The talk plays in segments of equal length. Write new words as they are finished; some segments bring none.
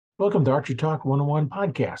Welcome to Archery Talk 101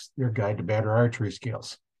 podcast, your guide to better archery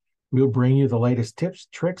skills. We'll bring you the latest tips,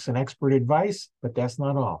 tricks, and expert advice, but that's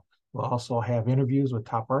not all. We'll also have interviews with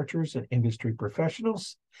top archers and industry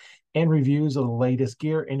professionals and reviews of the latest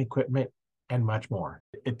gear and equipment and much more.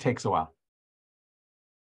 It takes a while.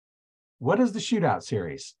 What is the Shootout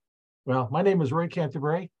Series? Well, my name is Roy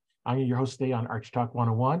Canterbury. I'm your host today on Archery Talk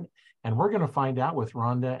 101, and we're going to find out with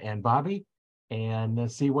Rhonda and Bobby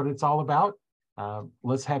and see what it's all about.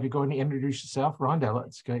 Let's have you go and introduce yourself. Rhonda,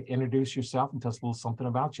 let's go introduce yourself and tell us a little something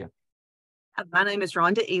about you. My name is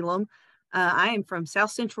Rhonda Elam. I am from South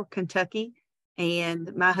Central Kentucky,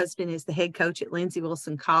 and my husband is the head coach at Lindsey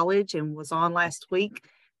Wilson College and was on last week.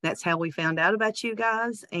 That's how we found out about you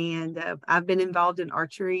guys. And I've been involved in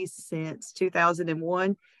archery since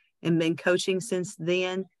 2001 and been coaching since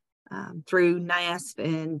then through NASP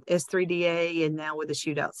and S3DA and now with the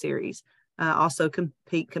Shootout Series. Also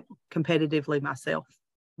compete competitively myself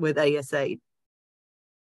with ASA.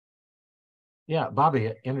 Yeah,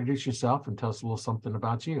 Bobby, introduce yourself and tell us a little something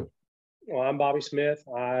about you. Well, I'm Bobby Smith.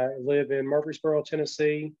 I live in Murfreesboro,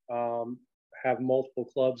 Tennessee. Have multiple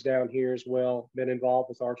clubs down here as well. Been involved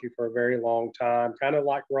with archery for a very long time, kind of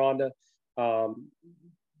like Rhonda,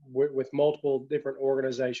 with multiple different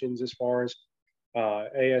organizations as far as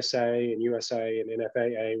ASA and USA and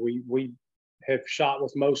NFAA. We have shot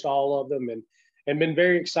with most all of them and been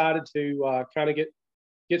very excited to kind of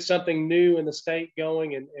get something new in the state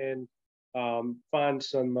going and find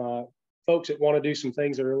some folks that want to do some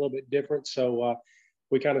things that are a little bit different. So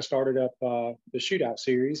we kind of started up the Shootout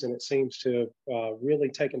Series, and it seems to have really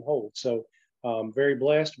taken hold. So very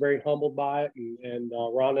blessed, very humbled by it. And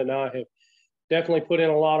Rhonda and I have definitely put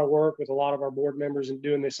in a lot of work with a lot of our board members and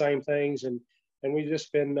doing the same things. And we've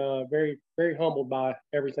just been very, very humbled by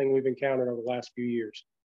everything we've encountered over the last few years.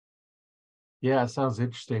 Yeah, it sounds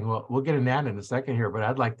interesting. Well, we'll get in that in a second here, but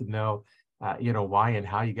I'd like to know, why and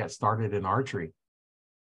how you got started in archery.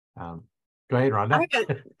 Go ahead,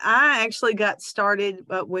 Rhonda. I actually got started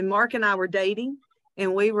when Mark and I were dating,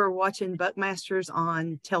 and we were watching Buckmasters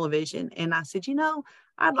on television. And I said,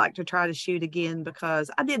 I'd like to try to shoot again because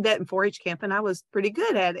I did that in 4-H camp and I was pretty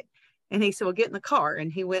good at it. And he said, well, get in the car.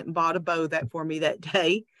 And he went and bought a bow for me that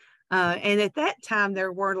day. And at that time,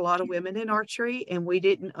 there weren't a lot of women in archery, and we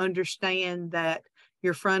didn't understand that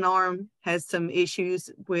your front arm has some issues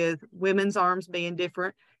with women's arms being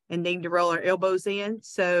different and needing to roll our elbows in.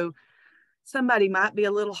 So somebody might be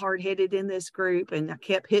a little hard-headed in this group, and I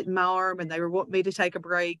kept hitting my arm, and they were wanting me to take a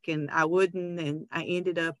break, and I wouldn't, and I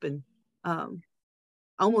ended up and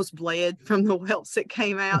almost bled from the welts that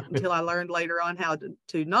came out until I learned later on how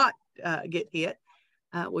to not get hit.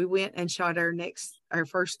 We went and shot our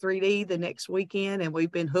first 3D the next weekend, and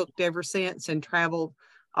we've been hooked ever since and traveled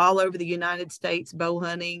all over the United States bow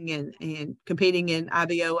hunting and competing in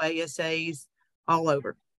IBO ASAs all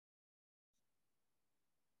over.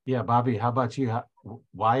 Yeah, Bobby, how about you?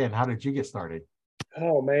 Why and how did you get started?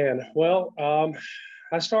 Oh, man. Well,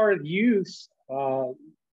 I started youth, kind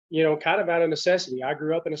of out of necessity. I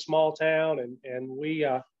grew up in a small town, and we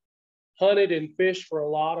hunted and fished for a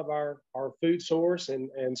lot of our food source.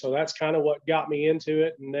 And so that's kind of what got me into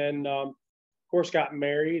it. And then, of course, got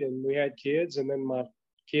married and we had kids. And then my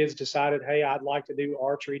kids decided, hey, I'd like to do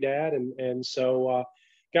archery, Dad. And so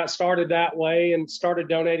got started that way and started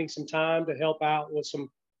donating some time to help out with some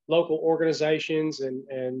local organizations.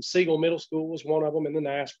 And Siegel Middle School was one of them in the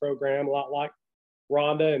NASP program, a lot like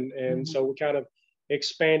Rhonda. And so we kind of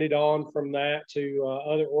expanded on from that to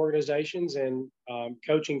other organizations, and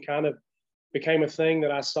coaching kind of became a thing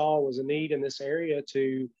that I saw was a need in this area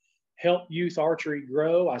to help youth archery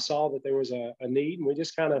grow. I saw that there was a need, and we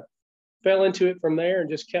just kind of fell into it from there and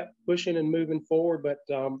just kept pushing and moving forward. But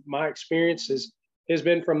my experience has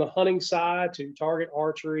been from the hunting side to target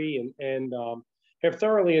archery, and have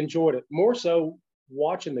thoroughly enjoyed it. More so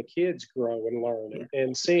watching the kids grow and learn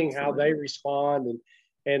and seeing how they respond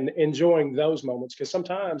and enjoying those moments. Because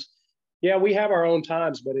sometimes, we have our own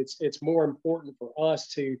times, but it's more important for us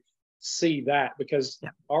to see that, because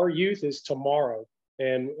our youth is tomorrow,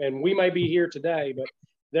 and we may be here today, but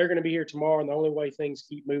they're going to be here tomorrow. And the only way things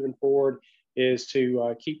keep moving forward is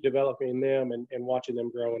to keep developing them and watching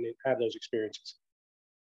them grow and have those experiences.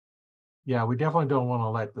 Yeah, we definitely don't want to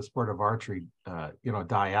let the sport of archery,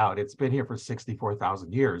 die out. It's been here for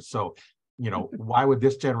 64,000 years. So, why would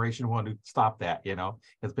this generation want to stop that?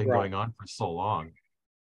 It's been going on for so long.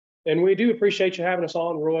 And we do appreciate you having us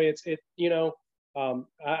on, Roy.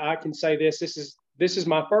 I can say this is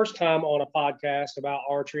my first time on a podcast about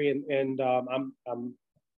archery, and I'm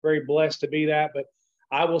very blessed to be that. But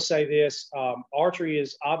I will say this, archery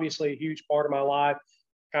is obviously a huge part of my life.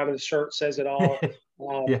 kind of the shirt says it all.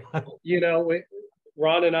 Yeah. You know,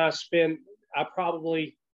 Ron and I spend, I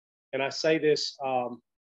probably, and I say this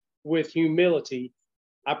with humility,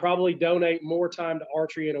 I probably donate more time to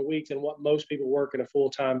archery in a week than what most people work in a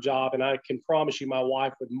full-time job. And I can promise you my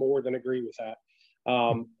wife would more than agree with that.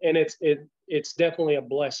 And it's definitely a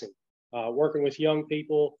blessing working with young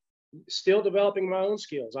people, still developing my own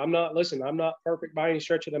skills. I'm not perfect by any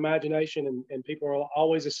stretch of the imagination. And people will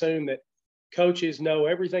always assume that coaches know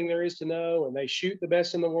everything there is to know and they shoot the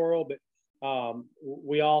best in the world. But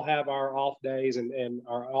we all have our off days and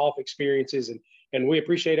our off experiences. And we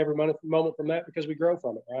appreciate every moment from that because we grow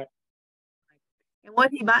from it, right? And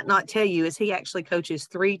what he might not tell you is he actually coaches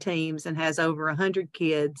 3 teams and has over 100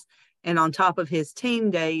 kids. And on top of his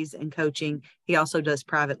team days and coaching, he also does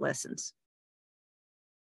private lessons.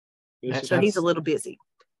 So he's a little busy.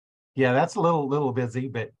 Yeah, that's a little busy,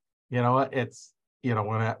 but you know, it's, you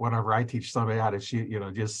know, whenever I teach somebody how to shoot, you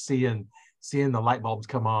know, just seeing the light bulbs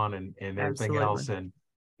come on and everything else, and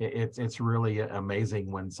it's really amazing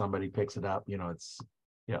when somebody picks it up. You know, it's,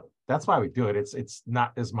 you know, that's why we do it. It's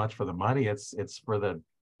not as much for the money. It's for the,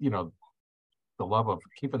 you know, the love of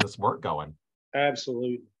keeping the sport going.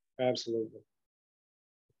 Absolutely.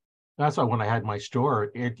 That's why when I had my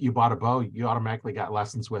store, you bought a bow, you automatically got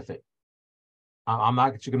lessons with it. I'm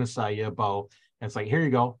not going to sell you a bow and it's like, here you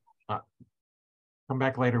go. Come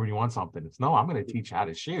back later when you want something. It's no, I'm going to teach how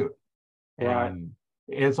to shoot. Right. And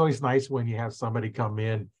it's always nice when you have somebody come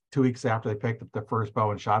in 2 weeks after they picked up the first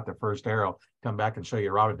bow and shot their first arrow, come back and show you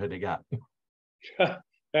a Robin Hood they got.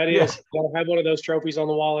 That is, I'll have one of those trophies on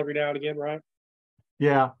the wall every now and again, right?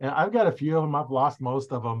 Yeah, and I've got a few of them. I've lost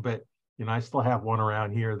most of them, but you know, I still have one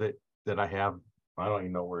around here that I have. I don't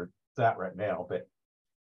even know where it's at right now, but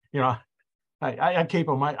you know, I keep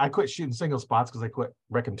them. I quit shooting single spots because I quit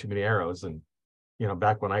wrecking too many arrows. And you know,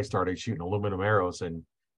 back when I started shooting aluminum arrows, and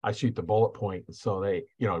I shoot the bullet point, so they,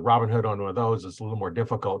 you know, Robin Hood on one of those is a little more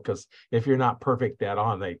difficult because if you're not perfect dead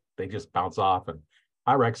on, they just bounce off. And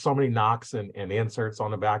I wreck so many knocks and inserts on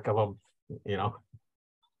the back of them, you know.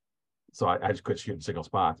 So I just quit shooting single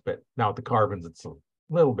spots. But now with the carbons, it's a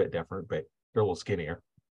little bit different, but they're a little skinnier.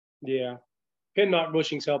 Yeah. Pin knock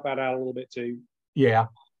bushings help out a little bit too. Yeah.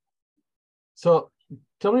 So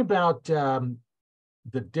tell me about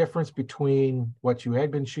the difference between what you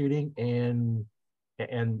had been shooting and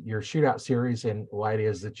your shootout series and why it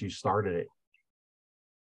is that you started it.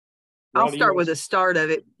 I'll start with the start of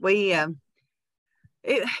it.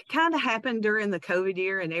 It kind of happened during the COVID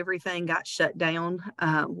year and everything got shut down.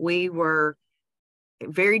 We were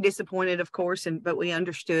very disappointed, of course, but we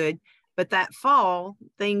understood. But that fall,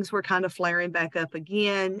 things were kind of flaring back up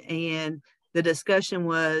again. And the discussion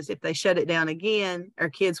was if they shut it down again, our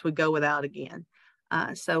kids would go without again.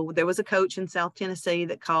 So there was a coach in South Tennessee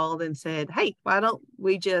that called and said, hey, why don't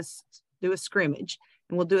we just do a scrimmage?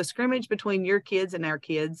 And we'll do a scrimmage between your kids and our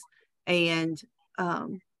kids. And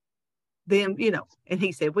then, you know, and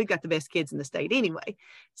he said, we've got the best kids in the state anyway.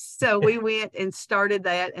 So we went and started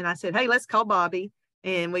that. And I said, hey, let's call Bobby.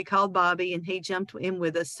 And we called Bobby and he jumped in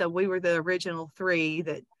with us. So we were the original 3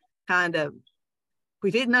 that kind of, we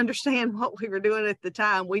didn't understand what we were doing at the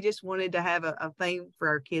time. We just wanted to have a thing for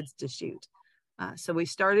our kids to shoot. So we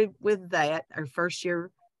started with that. Our first year,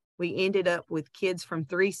 we ended up with kids from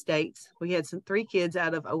 3 states. We had 3 kids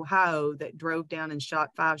out of Ohio that drove down and shot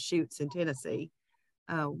 5 shoots in Tennessee.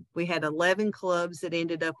 We had 11 clubs that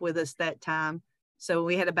ended up with us that time. So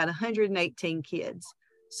we had about 118 kids.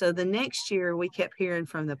 So the next year we kept hearing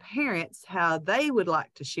from the parents how they would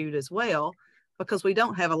like to shoot as well, because we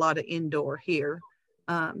don't have a lot of indoor here.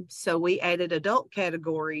 So we added adult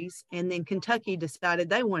categories, and then Kentucky decided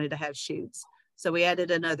they wanted to have shoots. So we added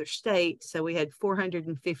another state. So we had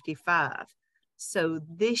 455. So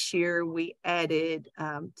this year we added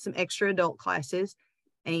some extra adult classes,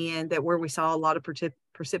 and that where we saw a lot of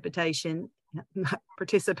participation,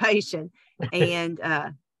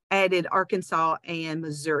 and added Arkansas and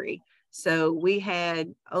Missouri. So we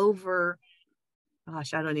had over,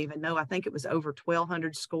 gosh, I don't even know. I think it was over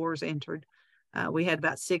 1,200 scores entered. We had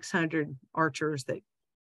about 600 archers that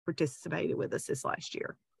participated with us this last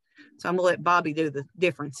year. So I'm going to let Bobby do the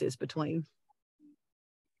differences between.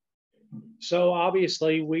 So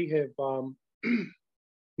obviously we have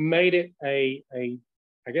made it a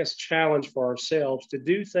I guess, challenge for ourselves to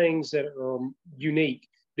do things that are unique,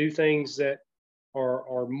 do things that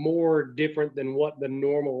are more different than what the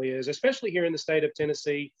normal is, especially here in the state of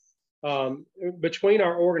Tennessee. Between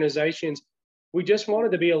our organizations, we just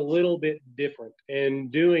wanted to be a little bit different,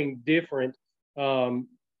 and doing different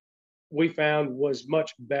we found was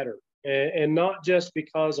much better. And not just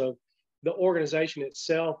because of the organization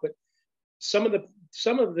itself, but some of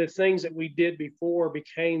the things that we did before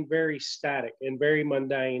became very static and very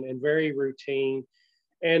mundane and very routine.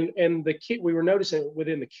 And the kid, we were noticing it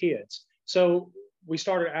within the kids. So we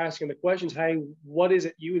started asking the questions, hey, what is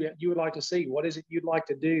it you would like to see? What is it you'd like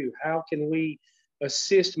to do? How can we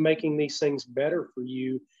assist making these things better for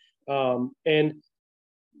you? And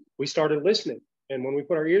we started listening. And when we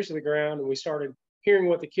put our ears to the ground and we started hearing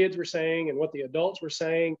what the kids were saying and what the adults were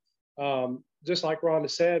saying, just like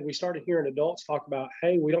Rhonda said, we started hearing adults talk about,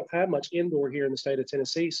 hey, we don't have much indoor here in the state of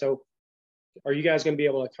Tennessee. So are you guys going to be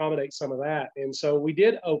able to accommodate some of that? And so we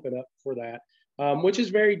did open up for that, which is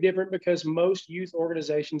very different because most youth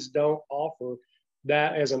organizations don't offer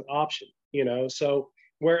that as an option, you know. So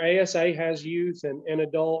where ASA has youth and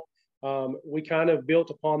adult, we kind of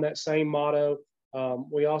built upon that same motto.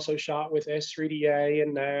 We also shot with S3DA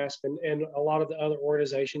and NASP and a lot of the other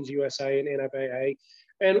organizations, USA and NFAA.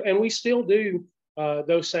 And we still do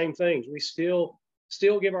those same things. We still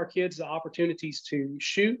give our kids the opportunities to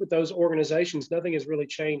shoot with those organizations. Nothing has really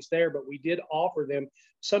changed there, but we did offer them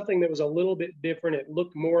something that was a little bit different. It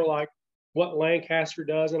looked more like what Lancaster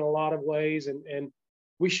does in a lot of ways. And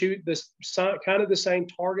we shoot this kind of the same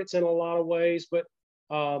targets in a lot of ways, but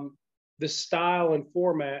the style and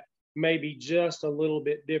format may be just a little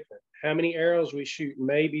bit different. How many arrows we shoot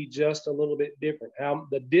may be just a little bit different. How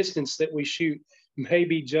the distance that we shoot may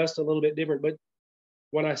be just a little bit different. But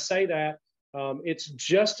when I say that, it's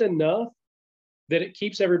just enough that it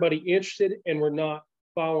keeps everybody interested and we're not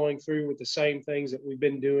following through with the same things that we've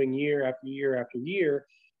been doing year after year after year.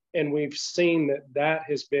 And we've seen that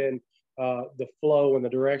has been the flow and the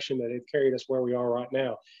direction that have carried us where we are right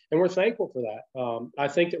now. And we're thankful for that. I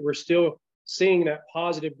think that we're still seeing that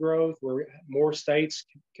positive growth where more states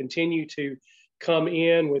continue to come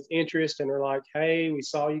in with interest and are like, hey, we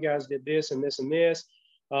saw you guys did this and this and this.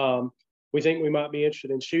 We think we might be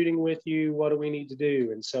interested in shooting with you. What do we need to do?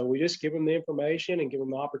 And so we just give them the information and give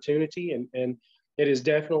them the opportunity. And it has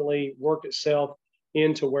definitely worked itself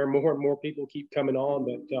into where more and more people keep coming on.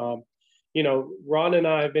 But, you know, Ron and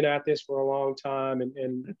I have been at this for a long time.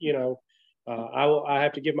 And you know, I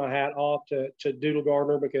have to give my hat off to Doodle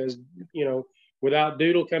Gardner because, you know, without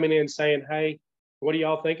Doodle coming in saying, hey, what do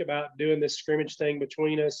y'all think about doing this scrimmage thing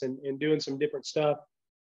between us and doing some different stuff?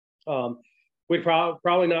 We'd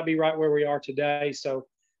probably not be right where we are today. So,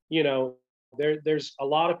 you know, there's a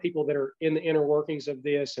lot of people that are in the inner workings of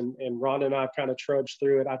this, and Rhonda and I kind of trudged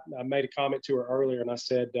through it. I made a comment to her earlier, and I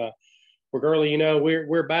said, well, girlie, you know,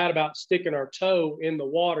 we're bad about sticking our toe in the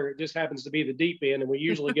water. It just happens to be the deep end, and we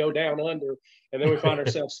usually go down under, and then we find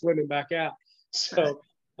ourselves swimming back out. So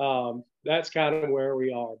that's kind of where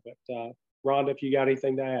we are. But Rhonda, if you got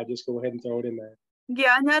anything to add, just go ahead and throw it in there.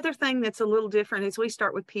 Yeah, another thing that's a little different is we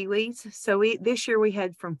start with peewees. So this year we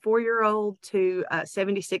had from 4-year-old to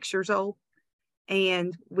 76 years old.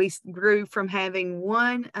 And we grew from having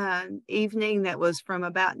one evening that was from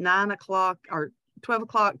about 9 o'clock or 12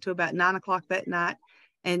 o'clock to about 9 o'clock that night.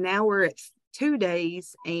 And now we're at 2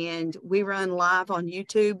 days and we run live on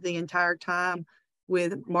YouTube the entire time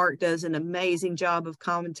with Mark does an amazing job of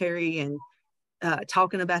commentary and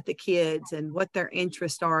talking about the kids and what their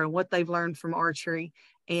interests are and what they've learned from archery.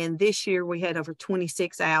 And this year we had over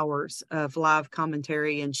 26 hours of live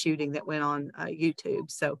commentary and shooting that went on YouTube.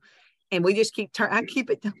 So, and we just I keep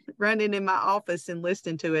it running in my office and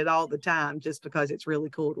listening to it all the time just because it's really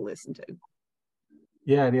cool to listen to.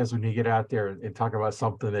 Yeah, it is when you get out there and talk about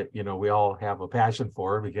something that, you know, we all have a passion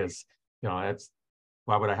for, because, you know, that's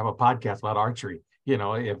why would I have a podcast about archery, you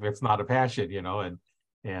know, if it's not a passion, you know,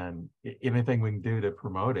 and anything we can do to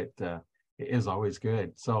promote it is always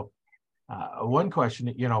good. So one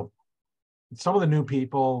question, you know, some of the new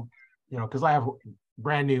people, you know, because I have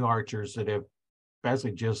brand new archers that have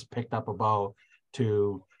basically just picked up a bow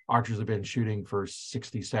to archers that have been shooting for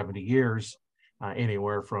 60, 70 years,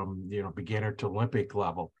 anywhere from, you know, beginner to Olympic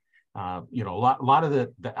level. You know, a lot of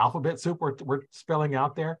the alphabet soup we're spelling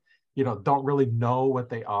out there, you know, don't really know what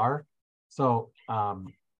they are. So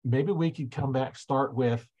maybe we could start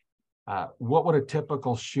with what would a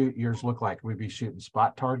typical shoot yours look like? We'd be shooting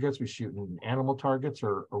spot targets, we shooting animal targets,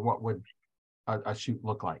 or what would a shoot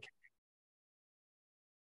look like?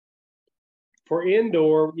 For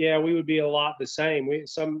indoor, yeah, we would be a lot the same.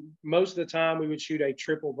 Most of the time we would shoot a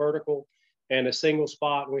triple vertical and a single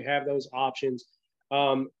spot, and we have those options.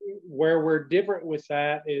 Where we're different with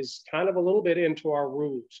that is kind of a little bit into our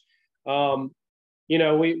rules. You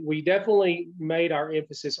know, we definitely made our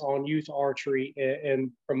emphasis on youth archery and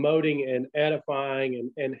promoting and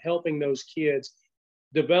edifying and helping those kids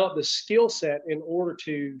develop the skill set in order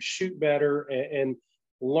to shoot better and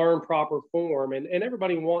learn proper form. And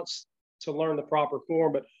everybody wants to learn the proper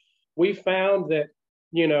form, but we found that,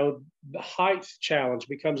 the height challenge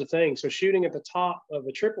becomes a thing. So shooting at the top of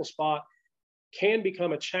a triple spot can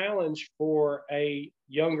become a challenge for a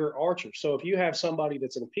younger archer. So if you have somebody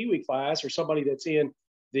that's in a peewee class or somebody that's in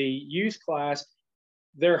the youth class,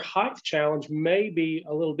 their height challenge may be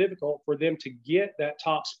a little difficult for them to get that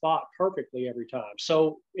top spot perfectly every time.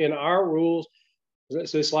 So in our rules,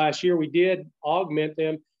 this last year, we did augment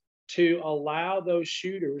them to allow those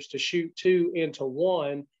shooters to shoot 2 into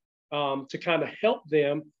 1 to kind of help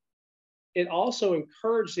them. It also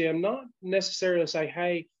encouraged them not necessarily to say,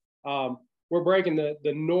 hey, we're breaking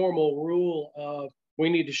the normal rule of we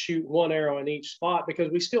need to shoot 1 arrow in each spot, because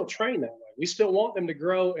we still train that way. We still want them to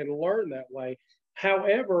grow and learn that way.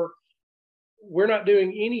 However, we're not doing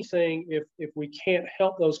anything if we can't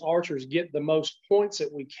help those archers get the most points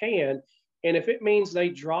that we can. And if it means they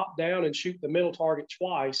drop down and shoot the middle target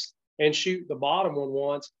twice and shoot the bottom one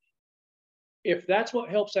once, if that's what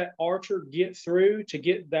helps that archer get through to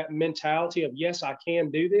get that mentality of, yes, I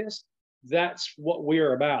can do this, that's what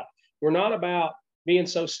we're about. We're not about being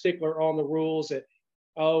so stickler on the rules that,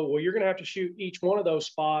 oh, well, you're going to have to shoot each one of those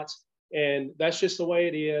spots, and that's just the way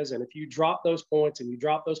it is. And if you drop those points and you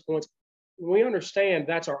drop those points, we understand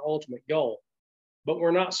that's our ultimate goal. But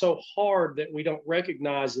we're not so hard that we don't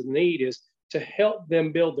recognize the need is to help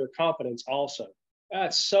them build their confidence also.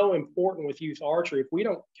 That's so important with youth archery. If we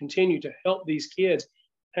don't continue to help these kids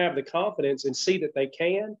have the confidence and see that they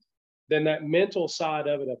can, then that mental side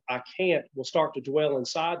of it of I can't will start to dwell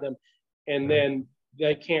inside them, and then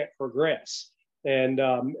they can't progress. And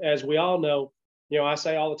as we all know, I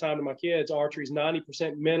say all the time to my kids, archery is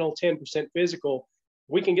 90% mental, 10% physical.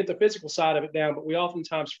 We can get the physical side of it down, but we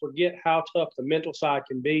oftentimes forget how tough the mental side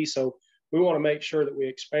can be. So we want to make sure that we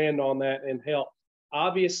expand on that and help.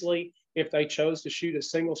 Obviously, if they chose to shoot a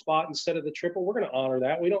single spot instead of the triple, we're going to honor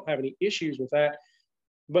that. We don't have any issues with that.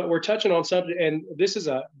 But we're touching on something, and this has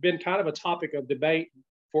been kind of a topic of debate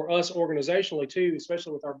for us organizationally too,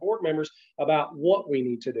 especially with our board members, about what we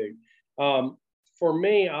need to do. For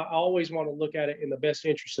me, I always want to look at it in the best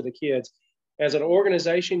interest of the kids. As an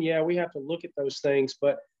organization, yeah, we have to look at those things,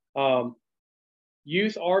 but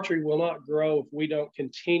youth archery will not grow if we don't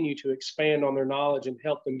continue to expand on their knowledge and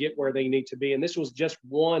help them get where they need to be. And this was just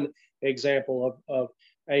one example of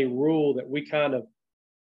a rule that we kind of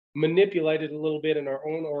manipulated a little bit in our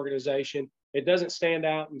own organization. It doesn't stand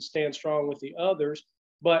out and stand strong with the others,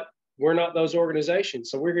 but we're not those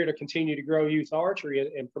organizations. So we're here to continue to grow youth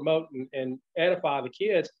archery and promote and edify the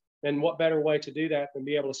kids. And what better way to do that than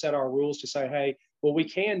be able to set our rules to say, hey, well, we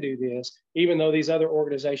can do this, even though these other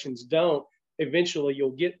organizations don't. Eventually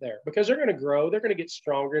you'll get there because they're going to grow, they're going to get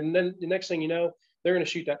stronger. And then the next thing you know, they're going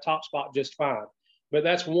to shoot that top spot just fine. But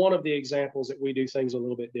that's one of the examples that we do things a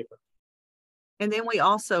little bit different. And then we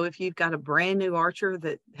also, if you've got a brand new archer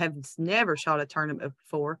that has never shot a tournament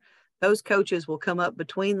before, those coaches will come up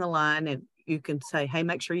between the line and you can say, hey,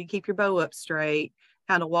 make sure you keep your bow up straight,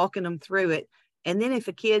 kind of walking them through it. And then if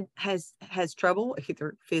a kid has trouble,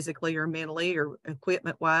 either physically or mentally or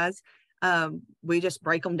equipment wise, we just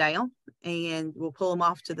break them down and we'll pull them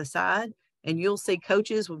off to the side. And you'll see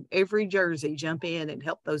coaches with every jersey jump in and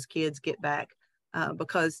help those kids get back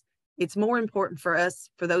because it's more important for us,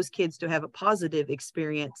 for those kids to have a positive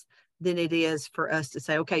experience than it is for us to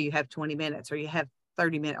say, okay, you have 20 minutes or you have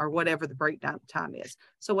 30 minutes or whatever the breakdown time is.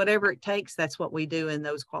 So whatever it takes, that's what we do in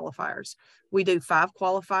those qualifiers. We do 5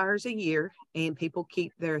 qualifiers a year and people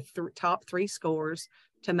keep their top 3 scores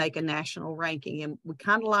to make a national ranking. And we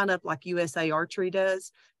kind of line up like USA Archery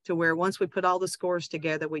does to where once we put all the scores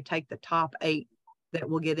together, we take the top 8 that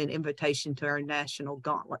will get an invitation to our national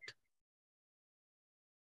gauntlet.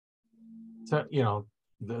 So,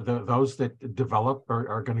 those that develop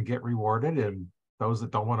are going to get rewarded, and those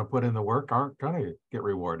that don't want to put in the work aren't going to get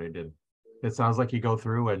rewarded. And it sounds like you go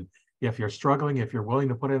through, and if you're struggling, if you're willing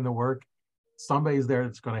to put in the work, somebody's there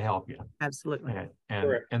that's going to help you. Absolutely.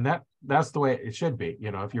 And that's the way it should be.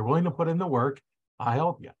 If you're willing to put in the work, I'll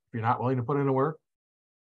help you. If you're not willing to put in the work,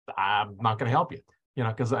 I'm not going to help you,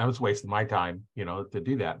 because I was wasting my time, to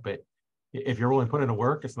do that. But if you're willing to put in the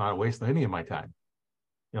work, it's not a waste of any of my time.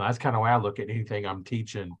 That's kind of why I look at anything I'm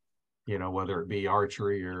teaching, whether it be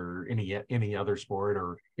archery or any other sport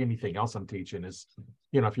or anything else I'm teaching is,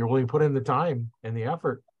 if you're willing to put in the time and the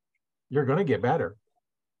effort, you're going to get better.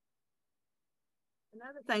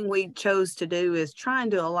 Another thing we chose to do is trying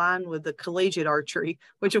to align with the collegiate archery,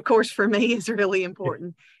 which of course for me is really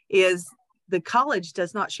important, is the college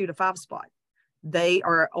does not shoot a 5-spot. They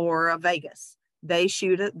are, or a Vegas. They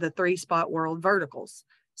shoot at the 3-spot world verticals.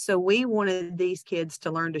 So we wanted these kids to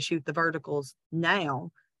learn to shoot the verticals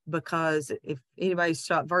now because if anybody's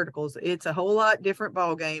shot verticals, it's a whole lot different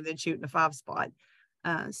ball game than shooting a 5-spot.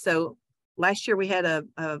 So last year we had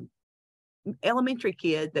a elementary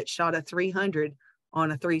kid that shot a 300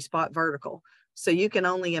 on a 3-spot vertical. So you can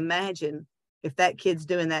only imagine if that kid's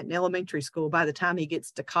doing that in elementary school, by the time he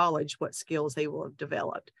gets to college, what skills he will have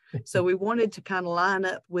developed. So we wanted to kind of line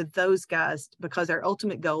up with those guys because our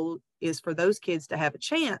ultimate goal is for those kids to have a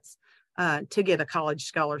chance to get a college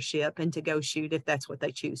scholarship and to go shoot if that's what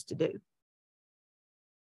they choose to do.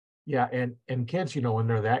 Yeah, and kids, when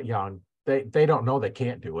they're that young, they don't know they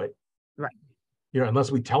can't do it. Right.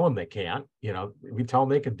 Unless we tell them they can't, if we tell them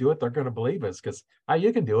they can do it, they're going to believe us because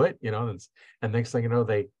you can do it, and next thing you know,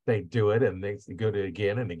 they do it and they go to it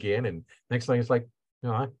again and again. And next thing it's like,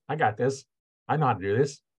 I got this. I know how to do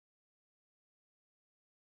this.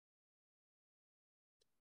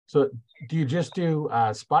 So do you just do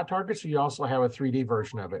spot targets or you also have a 3D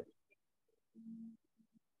version of it?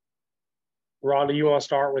 Rhonda, you want to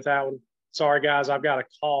start with that one? Sorry, guys, I've got a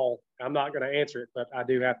call. I'm not going to answer it, but I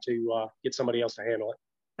do have to get somebody else to handle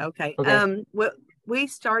it. Okay. Okay. We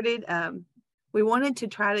started, we wanted to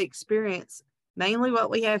try to experience mainly what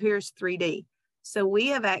we have here is 3D. So we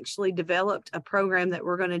have actually developed a program that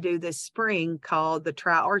we're going to do this spring called the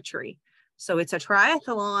Tri Archery. So it's a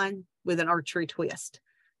triathlon with an archery twist.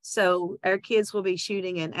 So our kids will be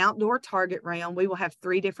shooting an outdoor target round. We will have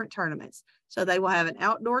 3 different tournaments. So they will have an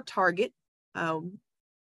outdoor target.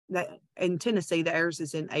 That in Tennessee, theirs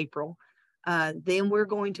is in April. Then we're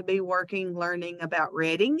going to be learning about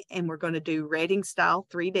redding, and we're going to do redding style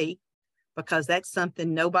 3D because that's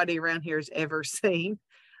something nobody around here has ever seen.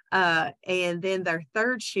 And then their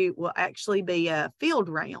third shoot will actually be a field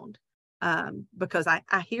round because I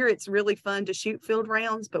hear it's really fun to shoot field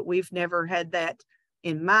rounds, but we've never had that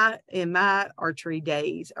in my archery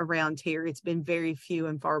days around here. It's been very few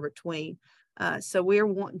and far between. So we're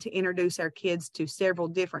wanting to introduce our kids to several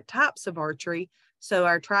different types of archery. So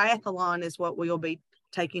our triathlon is what we'll be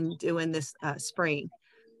doing this spring.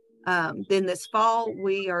 Then this fall,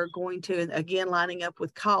 we are going to, again, lining up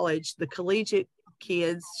with college, the collegiate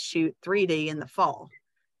kids shoot 3D in the fall.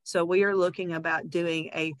 So we are looking about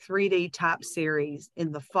doing a 3D type series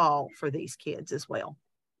in the fall for these kids as well.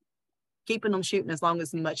 Keeping them shooting as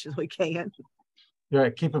much as we can. Yeah,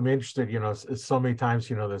 keep them interested. So many times,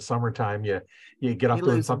 the summertime, you get off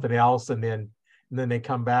doing something else, and then they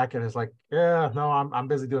come back, and it's like, yeah, no, I'm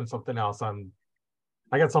busy doing something else.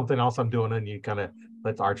 I got something else I'm doing, and you kind of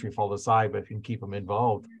let the archery fall aside. But if you can keep them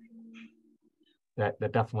involved, that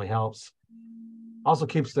definitely helps. Also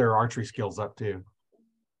keeps their archery skills up too.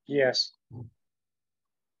 Yes.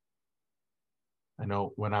 I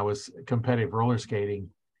know when I was competitive roller skating,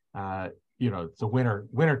 it's a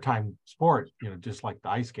wintertime sport, just like the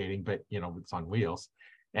ice skating, but, it's on wheels.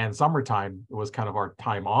 And summertime, it was kind of our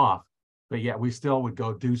time off, but yet we still would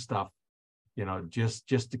go do stuff,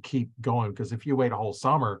 just to keep going. Because if you wait a whole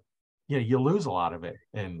summer, you lose a lot of it.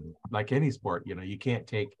 And like any sport, you can't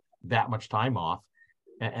take that much time off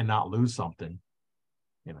and not lose something.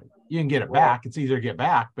 You can get it back. It's easier to get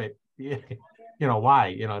back, but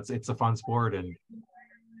why? It's a fun sport. And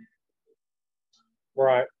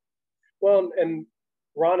right. Well, and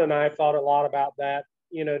Ron and I thought a lot about that,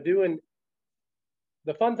 doing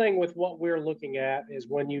the fun thing with what we're looking at is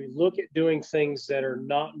when you look at doing things that are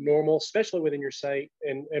not normal, especially within your state.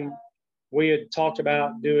 And we had talked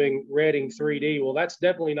about doing redding 3D. Well, that's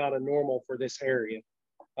definitely not a normal for this area.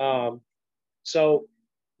 So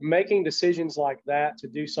making decisions like that to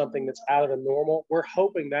do something that's out of the normal, we're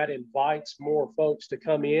hoping that invites more folks to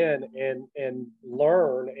come in and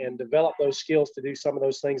learn and develop those skills to do some of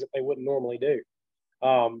those things that they wouldn't normally do.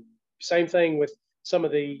 Same thing with some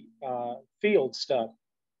of the field stuff.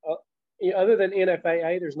 Other than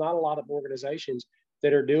NFAA, there's not a lot of organizations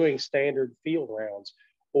that are doing standard field rounds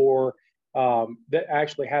or that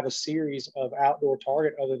actually have a series of outdoor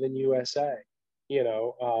target other than USA.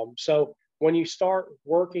 So when you start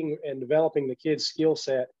working and developing the kid's skill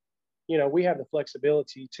set, we have the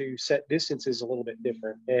flexibility to set distances a little bit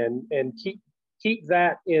different and keep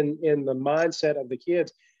that in the mindset of the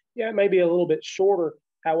kids. Yeah, it may be a little bit shorter.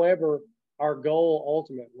 However, our goal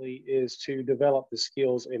ultimately is to develop the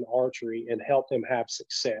skills in archery and help them have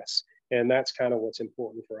success. And that's kind of what's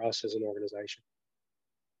important for us as an organization.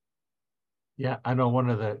 Yeah, I know one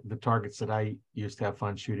of the targets that I used to have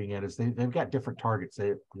fun shooting at is they've got different targets.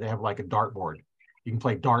 They have like a dartboard. You can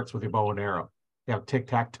play darts with your bow and arrow. They have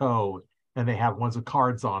tic-tac-toe, and they have ones with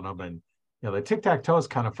cards on them. And the tic-tac-toe is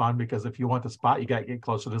kind of fun because if you want the spot, you got to get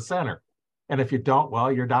closer to the center. And if you don't,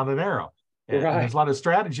 well, you're down an arrow. And there's a lot of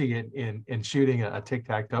strategy in shooting a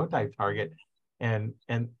tic-tac-toe type target. And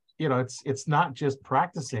it's not just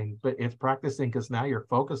practicing, but it's practicing because now you're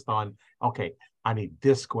focused on, okay, I need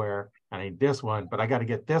this square, I need this one, but I got to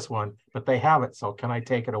get this one, but they have it. So can I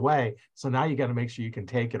take it away? So now you got to make sure you can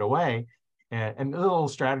take it away. And a little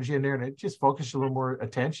strategy in there, and it just focus a little more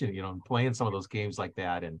attention, playing some of those games like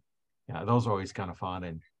that. And those are always kind of fun.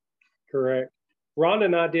 And correct. Rhonda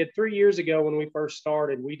and I did 3 years ago when we first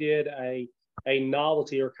started, we did a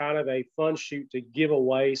novelty or kind of a fun shoot to give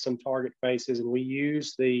away some target faces. And we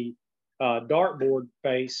used the dartboard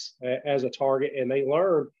face as a target. And they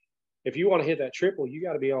learned if you want to hit that triple, you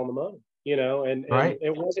got to be on the money, and right.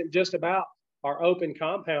 it wasn't just about our open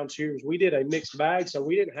compound shooters. We did a mixed bag. So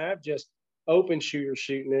we didn't have just open shooters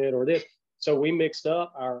shooting it or this. So we mixed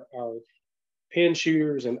up our pin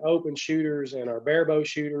shooters and open shooters and our barebow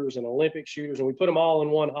shooters and Olympic shooters. And we put them all in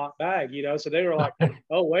one hot bag, so they were like,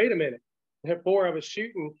 oh, wait a minute. Four of us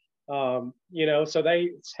shooting, so they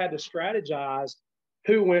had to strategize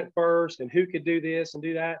who went first and who could do this and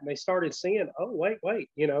do that. And they started seeing, oh, wait,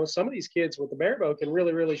 some of these kids with the barebow can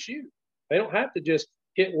really, really shoot. They don't have to just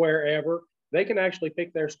hit wherever. They can actually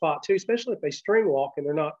pick their spot too, especially if they string walk and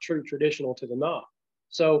they're not true traditional to the knot.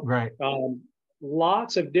 So right.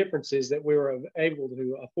 Lots of differences that we were able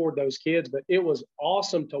to afford those kids, but it was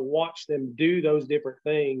awesome to watch them do those different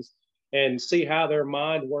things and see how their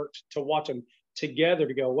mind worked to watch them together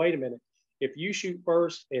to go, wait a minute, if you shoot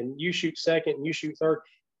first and you shoot second and you shoot third,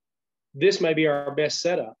 this may be our best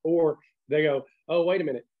setup. Or they go, oh, wait a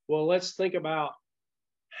minute, well, let's think about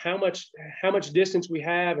how much distance we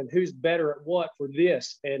have and who's better at what for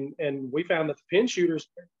this. And we found that the pin shooters,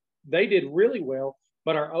 they did really well,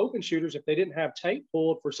 but our open shooters, if they didn't have tape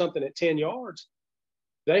pulled for something at 10 yards,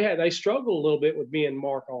 they struggle a little bit with being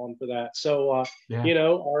mark on for that. So,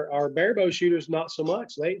 our barebow shooters, not so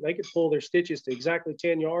much. They could pull their stitches to exactly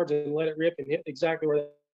 10 yards and let it rip and hit exactly where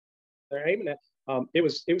they're aiming at. It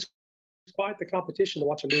was quite the competition to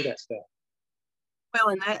watch them do that stuff.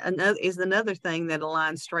 Well, and that is another thing that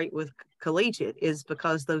aligns straight with collegiate is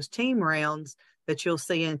because those team rounds that you'll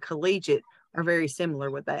see in collegiate are very similar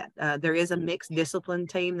with that. There is a mixed discipline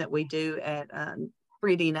team that we do at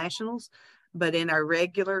 3D Nationals, but in our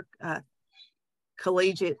regular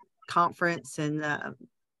collegiate conference and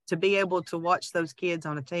to be able to watch those kids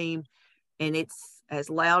on a team, and it's as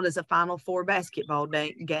loud as a Final Four basketball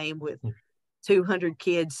game with 200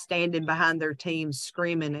 kids standing behind their teams,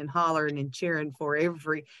 screaming and hollering and cheering for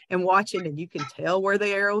and watching, and you can tell where the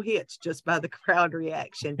arrow hits just by the crowd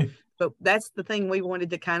reaction. But that's the thing, we wanted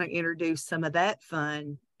to kind of introduce some of that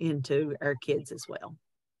fun into our kids as well.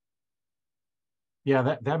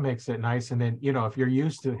 Yeah, that makes it nice. And then, if you're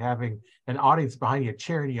used to having an audience behind you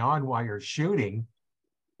cheering you on while you're shooting,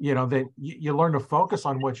 that you learn to focus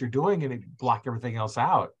on what you're doing and block everything else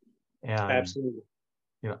out. And absolutely.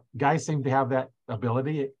 Guys seem to have that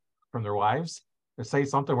ability from their wives to say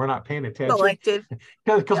something, we're not paying attention. Selective.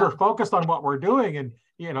 Because we're focused on what we're doing and,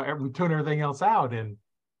 we tune everything else out. And,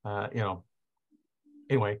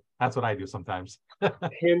 anyway, that's what I do sometimes.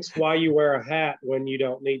 Hence why you wear a hat when you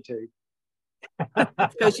don't need to.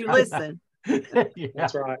 Because you listen. Yeah.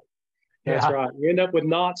 That's right. That's right. You end up with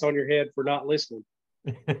knots on your head for not listening.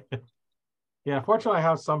 Yeah, fortunately, I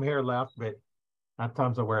have some hair left, but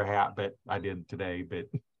sometimes I wear a hat, but I didn't today. But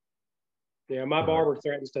yeah, my barber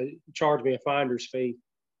threatens to charge me a finder's fee.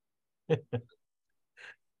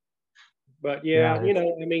 But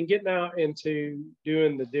getting out into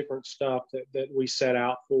doing the different stuff that we set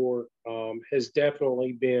out for has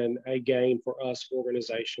definitely been a gain for us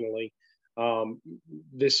organizationally.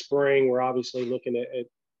 This spring, we're obviously looking at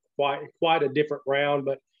quite a different round,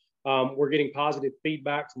 but we're getting positive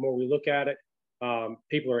feedback from where we look at it.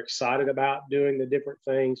 People are excited about doing the different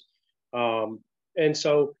things. And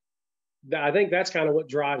so I think that's kind of what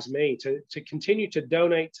drives me to continue to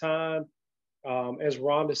donate time. As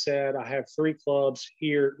Rhonda said, I have 3 clubs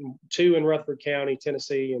here, 2 in Rutherford County,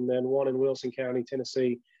 Tennessee, and then 1 in Wilson County,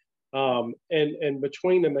 Tennessee. And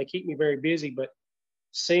between them, they keep me very busy, but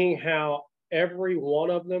seeing how every one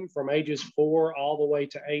of them from ages 4 all the way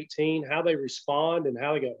to 18, how they respond and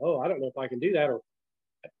how they go, oh, I don't know if I can do that. Or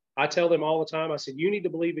I tell them all the time, I said, you need to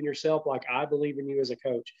believe in yourself like I believe in you as a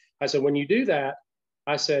coach. I said, when you do that,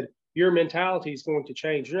 I said, your mentality is going to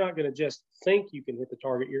change. You're not going to just think you can hit the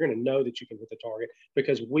target. You're going to know that you can hit the target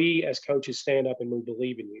because we as coaches stand up and we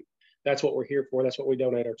believe in you. That's what we're here for. That's what we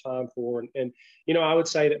donate our time for. And I would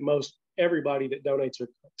say that most everybody that donates their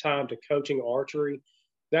time to coaching archery,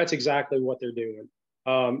 that's exactly what they're doing.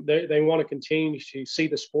 They want to continue to see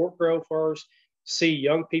the sport grow first, see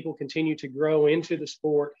young people continue to grow into the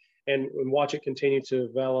sport and watch it continue to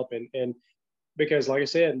develop. And because like I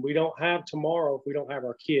said, we don't have tomorrow if we don't have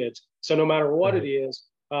our kids. So no matter what it is,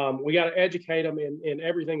 we got to educate them in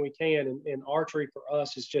everything we can. And archery for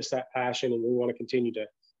us is just that passion, and we want to continue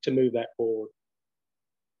to move that forward.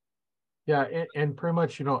 Yeah, and pretty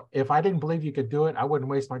much, you know, if I didn't believe you could do it, I wouldn't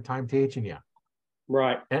waste my time teaching you.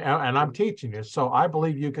 Right. And I'm teaching you, so I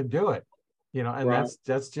believe you can do it. You know, and Right.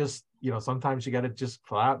 that's just, you know, sometimes you got to just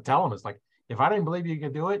flat out tell them. It's like, if I didn't believe you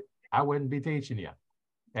could do it, I wouldn't be teaching you.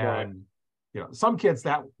 And Right. you know, some kids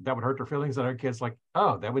that would hurt their feelings, and other kids like,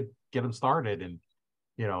 oh, that would get them started. And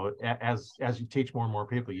you know, as you teach more and more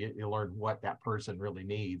people, you learn what that person really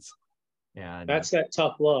needs. And That's that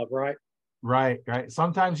tough love, right? right.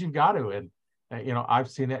 Sometimes you've got to, and you know, I've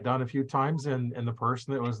seen that done a few times, and the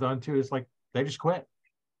person that was done to is like, they just quit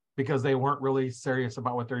because they weren't really serious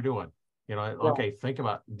about what they're doing. You know, okay, Right. think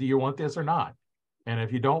about, do you want this or not? And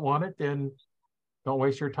if you don't want it, then don't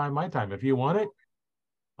waste your time, my time. If you want it,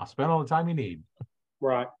 I'll spend all the time you need.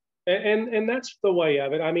 Right. And that's the way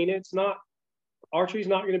of it. I mean, it's not, archery's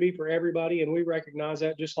not going to be for everybody, and we recognize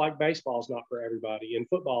that, just like baseball's not for everybody and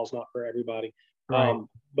football's not for everybody. Right.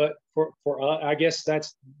 But for us, I guess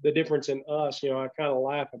that's the difference in us. You know, I kind of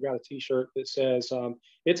laugh. I've got a T-shirt that says,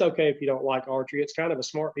 "It's okay if you don't like archery. It's kind of a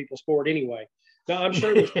smart people sport anyway." Now, I'm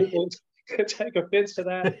sure there's people that take offense to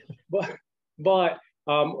that, but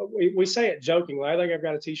we say it jokingly. I think I've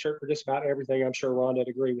got a T-shirt for just about everything. I'm sure Rhonda would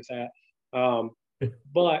agree with that.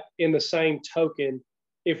 But in the same token,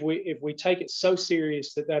 if we take it so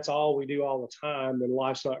serious that that's all we do all the time, then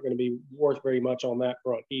life's not going to be worth very much on that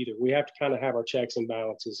front either. We have to kind of have our checks and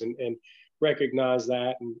balances and recognize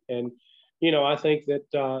that. And you know, I think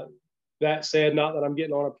that that said, not that I'm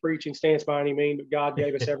getting on a preaching stance by any means, but God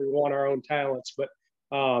gave us everyone our own talents. But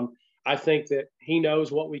I think that He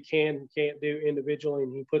knows what we can and can't do individually,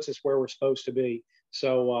 and He puts us where we're supposed to be.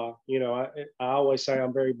 So you know, I always say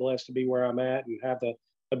I'm very blessed to be where I'm at and have the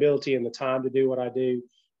ability and the time to do what I do.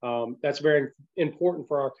 That's very important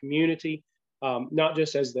for our community, not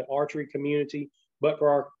just as the archery community, but for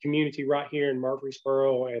our community right here in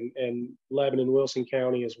Murfreesboro and Lebanon, Wilson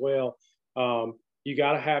County as well. You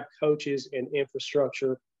got to have coaches and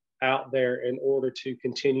infrastructure out there in order to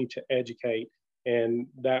continue to educate. And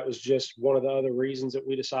that was just one of the other reasons that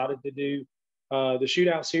we decided to do the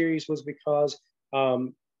shootout series, was because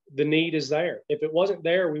the need is there. If it wasn't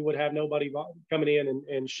there, we would have nobody coming in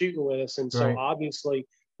and shooting with us. And so Right. obviously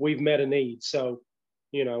we've met a need. So,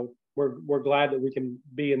 you know, we're glad that we can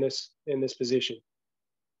be in this position.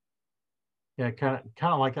 Yeah, kind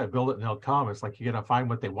of like I build it and they'll come. It's like you're gonna find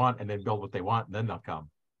what they want and then build what they want, and then they'll come.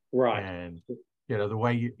 Right. And you know, the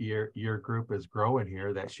way your group is growing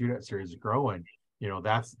here, that shootout series is growing. You know,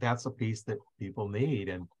 that's a piece that people need.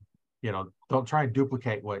 And you know, don't try and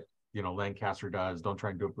duplicate what, you know, Lancaster does. Don't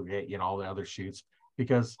try and duplicate, you know, all the other shoots,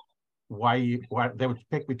 because why they would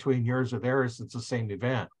pick between yours or theirs? It's the same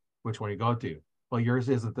event. Which one you go to? Well, yours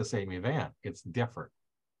isn't the same event. It's different.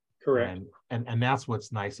 Correct. And that's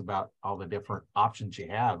what's nice about all the different options you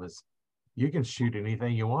have, is you can shoot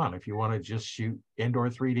anything you want. If you want to just shoot indoor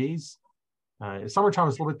 3Ds, summertime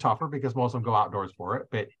is a little bit tougher because most of them go outdoors for it.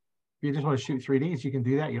 But if you just want to shoot 3Ds, you can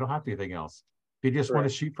do that. You don't have to do anything else. If you just want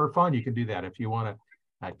to shoot for fun, you can do that. If you want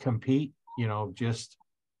to compete, you know, just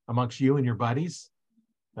amongst you and your buddies,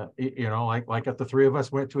 you know, like if the three of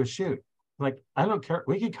us went to a shoot, like, I don't care.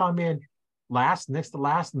 We could come in last, next to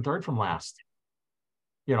last, and third from last.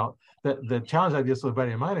 You know, the challenge I just with a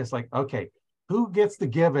buddy of mine is like, okay, who gets to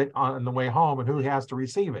give it on the way home and who has to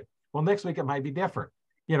receive it? Well, next week it might be different.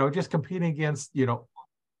 You know, just competing against, you know,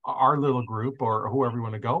 our little group or whoever you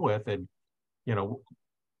want to go with. And you know,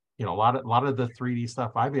 a lot of the 3D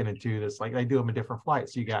stuff I've been into, that's like they do them in different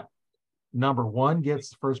flights. So you got number 1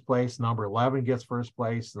 gets first place, number 11 gets first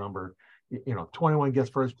place, number 21 gets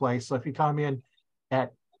first place. So if you come in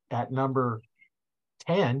at number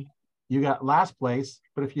 10, you got last place,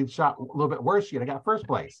 but if you shot a little bit worse, you'd have got first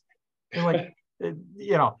place. And like,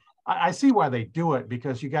 you know, I see why they do it,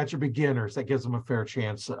 because you got your beginners, that gives them a fair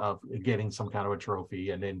chance of getting some kind of a trophy,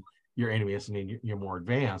 and then your enemies, and then you're more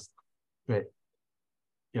advanced. But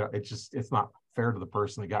you know, it's not fair to the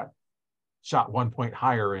person that got shot 1 point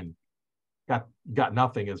higher and got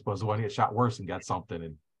nothing, as opposed to one that shot worse and got something.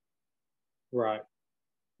 And right.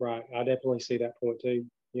 I definitely see that point too.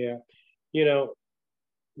 Yeah. You know,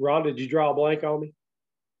 Ron, did you draw a blank on me?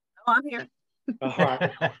 Oh, I'm here. All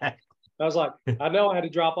right. I was like, I know I had to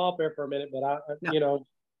drop off there for a minute, but No. you know,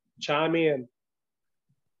 chime in.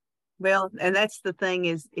 Well, and that's the thing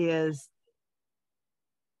is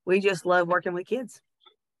we just love working with kids,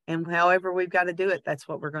 and however we've got to do it, that's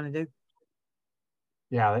what we're going to do.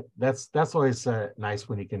 Yeah, that's always nice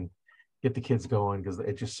when you can get the kids going, because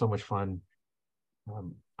it's just so much fun.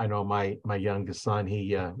 I know my youngest son,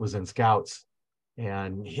 he was in Scouts,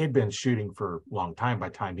 and he'd been shooting for a long time by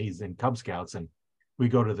the time he's in Cub Scouts. And we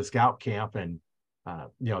go to the scout camp, and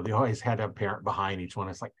they always had a parent behind each one.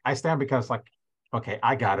 It's like, I stand because, like, okay,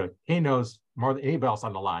 I got it. He knows more than anybody else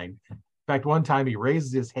on the line. In fact, one time he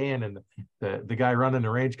raises his hand, and the guy running the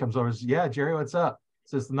range comes over and says, "Yeah, Jerry, what's up?"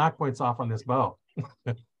 Says, "The knock point's off on this bow."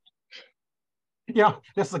 This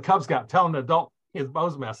is a Cub Scout telling an adult his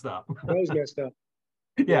bow's messed up. Bow's messed up.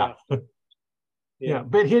 Yeah.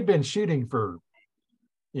 But he'd been shooting for,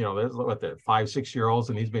 the 5-6-year-olds,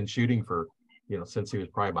 and he's been shooting for, since he was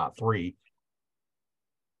probably about 3.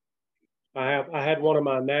 I had one of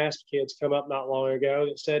my NASP kids come up not long ago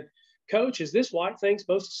that said, "Coach, is this white thing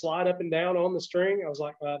supposed to slide up and down on the string?" I was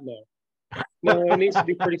like, no, it needs to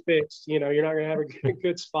be pretty fixed. You're not going to have a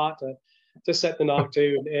good spot to set the knock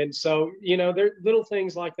to. And so, there little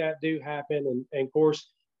things like that do happen. And of course,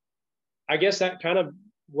 I guess that kind of,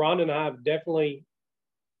 Rhonda and I have definitely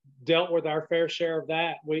dealt with our fair share of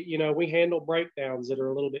that. We handle breakdowns that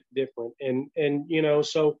are a little bit different. And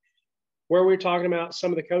so where we're talking about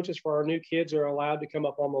some of the coaches for our new kids are allowed to come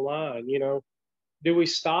up on the line, do we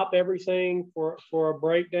stop everything for a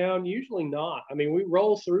breakdown? Usually not. I mean, we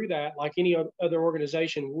roll through that like any other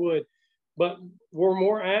organization would, but we're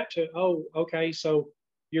more apt to, okay, so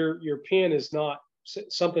your pin is not,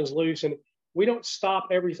 something's loose, and we don't stop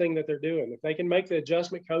everything that they're doing. If they can make the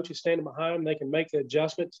adjustment, coach is standing behind them, they can make the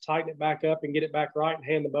adjustment to tighten it back up and get it back right and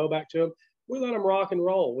hand the bow back to them. We let them rock and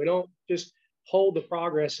roll. We don't just hold the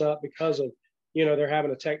progress up because of, they're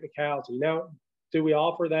having a technicality. Now, do we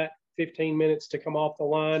offer that 15 minutes to come off the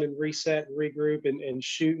line and reset and regroup and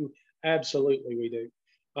shoot? Absolutely, we do.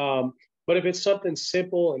 But if it's something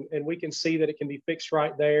simple and we can see that it can be fixed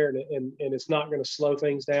right there and it's not going to slow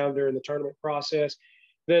things down during the tournament process,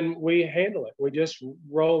 then we handle it. We just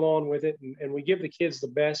roll on with it, and we give the kids the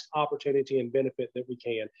best opportunity and benefit that we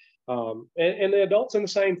can. And the adults in the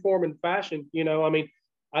same form and fashion,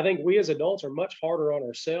 I think we as adults are much harder on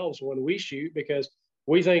ourselves when we shoot because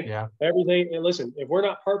we think everything. And listen, if we're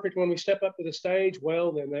not perfect when we step up to the stage,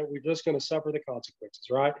 well, then we're just going to suffer the consequences,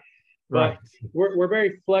 right? But we're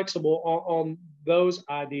very flexible on those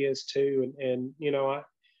ideas too. And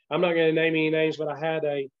I'm not going to name any names, but I had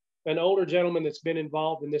an older gentleman that's been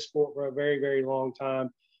involved in this sport for a very, very long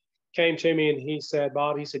time came to me and he said,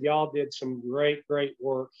 "Bob," he said, "y'all did some great, great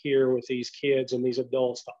work here with these kids and these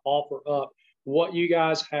adults to offer up what you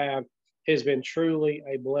guys have has been truly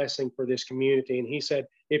a blessing for this community." And he said,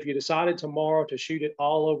 "If you decided tomorrow to shoot it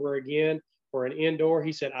all over again for an indoor,"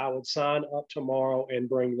 he said, "I would sign up tomorrow and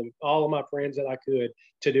bring them all of my friends that I could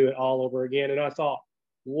to do it all over again." And I thought,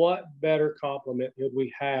 what better compliment could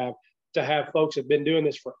we have to have folks that have been doing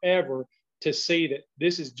this forever to see that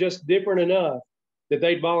this is just different enough that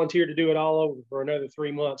they'd volunteer to do it all over for another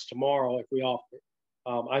 3 months tomorrow if we offer it.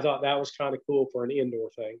 I thought that was kind of cool for an indoor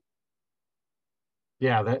thing.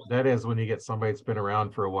 Yeah, that is when you get somebody that's been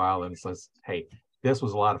around for a while and says, "Hey, this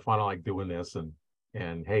was a lot of fun. I like doing this."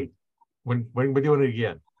 And hey, when we're doing it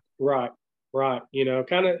again. Right.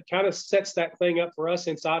 Kind of sets that thing up for us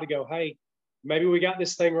inside to go, hey, maybe we got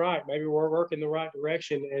this thing right. Maybe we're working the right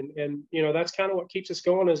direction. And that's kind of what keeps us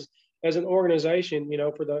going as an organization,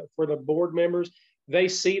 for the board members. They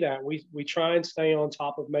see that we try and stay on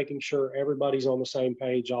top of making sure everybody's on the same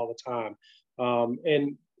page all the time.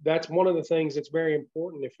 And that's one of the things that's very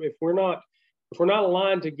important. If we're not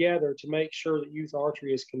aligned together to make sure that youth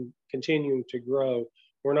archery is continuing to grow,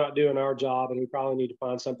 we're not doing our job, and we probably need to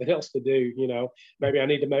find something else to do. Maybe I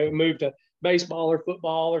need to move to baseball or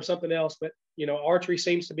football or something else. But archery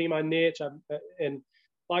seems to be my niche. And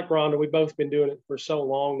like Rhonda, we've both been doing it for so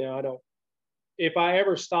long now. If I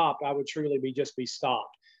ever stopped, I would truly be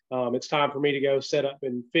stopped. It's time for me to go set up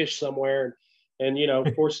and fish somewhere. And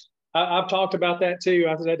of course, I've talked about that too.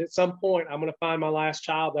 I said at some point I'm going to find my last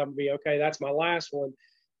child. I'm going to be okay. That's my last one.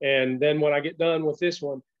 And then when I get done with this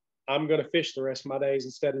one, I'm going to fish the rest of my days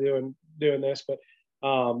instead of doing this. But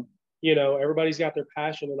everybody's got their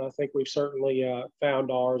passion, and I think we've certainly found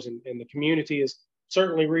ours. And the community is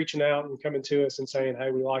certainly reaching out and coming to us and saying,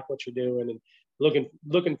 "Hey, we like what you're doing," and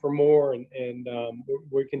looking for more. And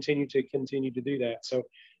we continue to do that. So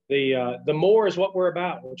the more is what we're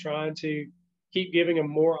about. We're trying to keep giving them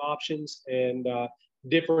more options and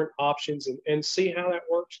different options and see how that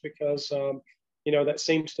works, because that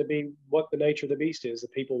seems to be what the nature of the beast is.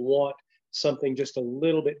 That people want something just a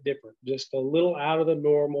little bit different, just a little out of the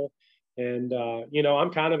normal. And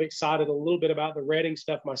I'm kind of excited a little bit about the Reading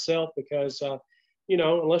stuff myself, because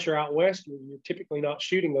unless you're out west, you're typically not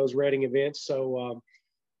shooting those Reading events. So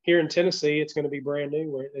here in Tennessee, it's going to be brand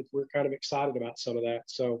new. We're kind of excited about some of that.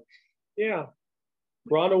 So yeah,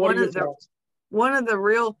 Rhonda, what are your thoughts? One of the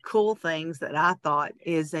real cool things that I thought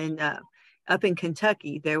is up in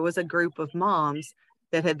Kentucky, there was a group of moms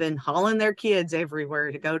that had been hauling their kids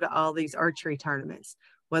everywhere to go to all these archery tournaments.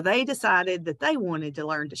 Well, they decided that they wanted to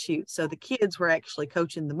learn to shoot. So the kids were actually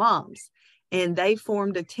coaching the moms, and they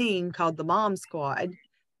formed a team called the Mom Squad.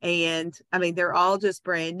 And I mean, they're all just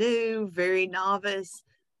brand new, very novice,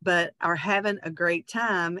 but are having a great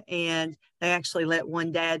time. And they actually let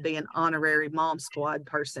one dad be an honorary Mom Squad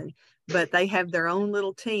person, but they have their own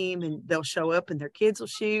little team, and they'll show up and their kids will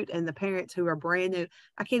shoot. And the parents who are brand new,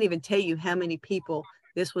 I can't even tell you how many people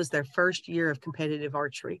this was their first year of competitive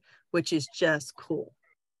archery, which is just cool.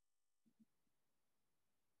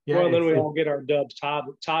 Yeah, well, and then we all get our Dubs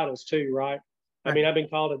titles too, right? I mean, I've been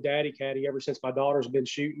called a daddy caddy ever since my daughter's been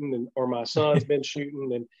shooting, or my son's been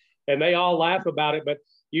shooting, and they all laugh about it. But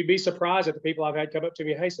you'd be surprised at the people I've had come up to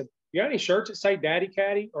me, hey, said, you got any shirts that say daddy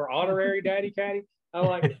caddy or honorary daddy caddy? I'm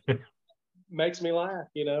like, makes me laugh,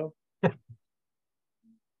 you know?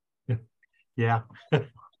 Yeah.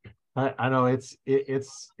 I know it's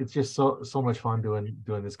just so much fun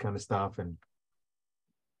doing this kind of stuff. And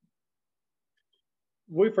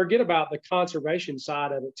we forget about the conservation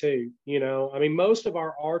side of it too. You know, I mean, most of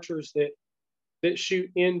our archers that shoot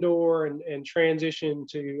indoor and transition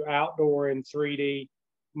to outdoor in 3D,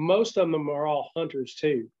 most of them are all hunters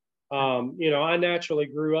too. You know, I naturally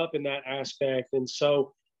grew up in that aspect, and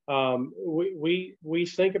so we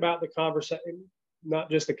think about the conversation,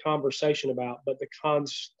 not just the conversation about, but the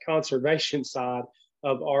conservation side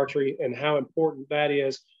of archery and how important that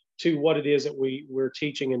is to what it is that we're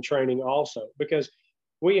teaching and training also. Because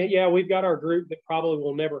we've got our group that probably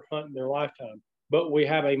will never hunt in their lifetime, but we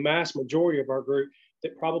have a mass majority of our group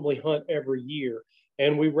that probably hunt every year.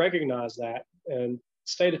 And we recognize that. And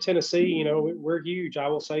state of Tennessee, you know, we're huge. I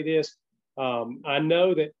will say this. I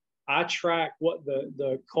know that I track what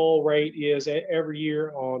the cull rate is every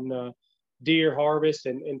year on deer harvest,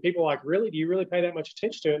 and people are like, really, do you really pay that much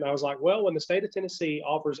attention to it? And I was like, well, when the state of Tennessee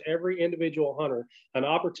offers every individual hunter an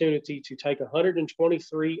opportunity to take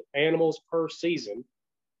 123 animals per season,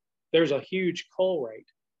 there's a huge cull rate.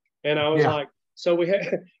 And I was like, so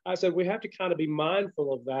I said, we have to kind of be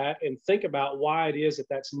mindful of that and think about why it is that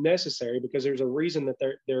that's necessary, because there's a reason that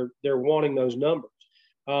they're wanting those numbers.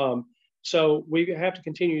 So we have to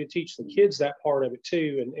continue to teach the kids that part of it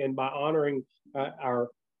too. And by honoring our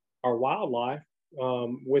wildlife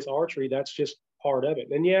with archery, that's just part of it.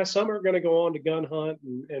 And yeah, some are going to go on to gun hunt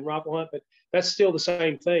and rifle hunt, but that's still the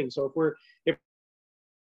same thing. So if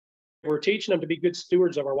we're teaching them to be good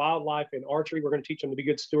stewards of our wildlife in archery, we're going to teach them to be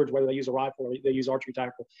good stewards, whether they use a rifle or they use archery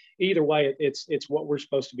tackle. Either way, it's what we're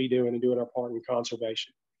supposed to be doing and doing our part in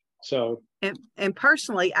conservation. So, and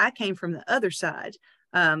personally, I came from the other side.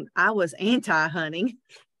 I was anti-hunting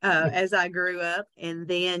as I grew up, and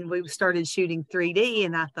then we started shooting 3D,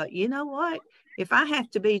 and I thought, you know what? If I have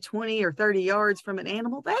to be 20 or 30 yards from an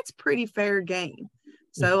animal, that's pretty fair game.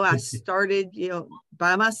 So I started, you know,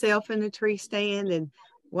 by myself in a tree stand, and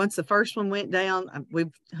once the first one went down,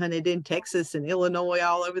 we've hunted in Texas and Illinois,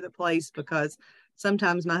 all over the place, because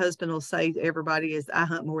sometimes my husband will say to everybody is I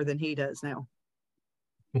hunt more than he does now.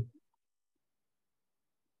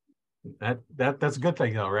 That's a good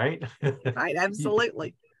thing though, right? Right,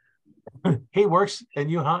 absolutely. He works and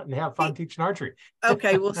you hunt and have fun teaching archery.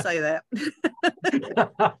 Okay, we'll say that.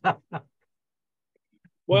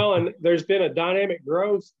 Well, and there's been a dynamic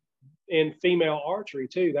growth in female archery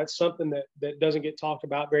too. That's something that doesn't get talked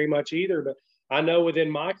about very much either. But I know within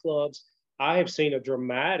my clubs, I have seen a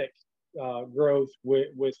dramatic growth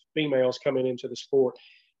with females coming into the sport.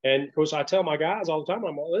 And of course, I tell my guys all the time,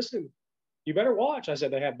 I'm like, listen, you better watch. I said,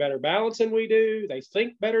 they have better balance than we do. They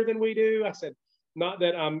think better than we do. I said, not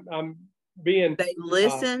that I'm being they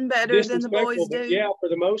listen better than the boys do. Yeah, for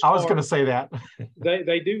the most part. I was going to say that.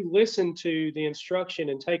 they do listen to the instruction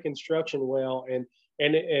and take instruction well, and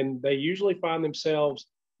they usually find themselves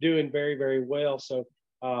doing very, very well. So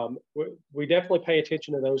we definitely pay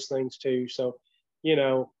attention to those things too. So, you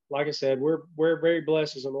know, like I said, we're very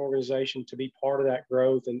blessed as an organization to be part of that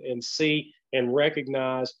growth and see and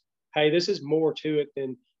recognize, hey, this is more to it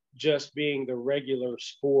than just being the regular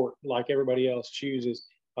sport like everybody else chooses.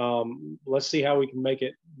 Let's see how we can make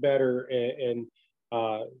it better and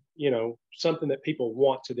you know, something that people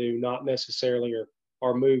want to do, not necessarily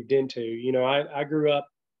are moved into. You know, I grew up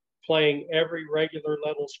playing every regular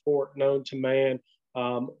level sport known to man.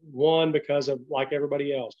 One, because of like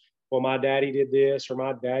everybody else. Well, my daddy did this or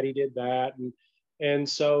my daddy did that. And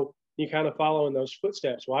so you kind of follow in those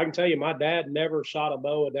footsteps. Well, I can tell you, my dad never shot a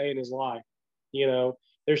bow a day in his life. You know,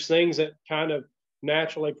 there's things that kind of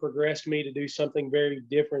naturally progressed me to do something very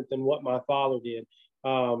different than what my father did.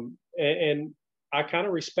 And I kind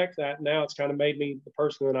of respect that now. It's kind of made me the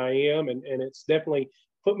person that I am, and it's definitely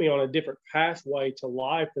put me on a different pathway to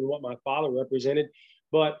life than what my father represented.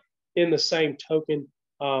 But in the same token,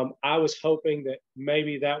 I was hoping that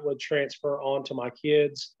maybe that would transfer on to my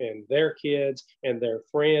kids and their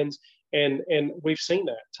friends, and we've seen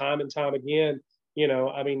that time and time again.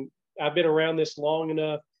 I mean, I've been around this long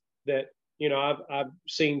enough that I've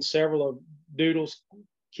seen several of Doodle's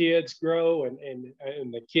kids grow, and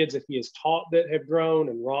the kids that he has taught that have grown,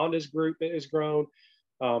 and Rhonda's group that has grown,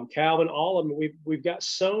 Calvin, all of them. We've got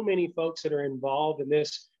so many folks that are involved in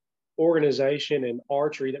this organization and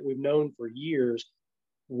archery that we've known for years.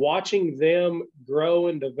 Watching them grow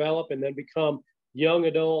and develop, and then become young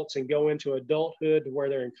adults and go into adulthood to where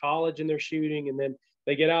they're in college and they're shooting, and then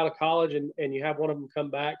they get out of college, and you have one of them come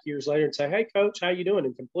back years later and say, "Hey, coach, how you doing?"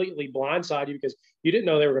 and completely blindside you because you didn't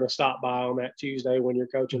know they were going to stop by on that Tuesday when you're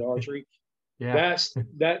coaching archery. Yeah.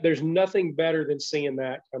 There's nothing better than seeing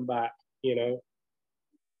that come back. We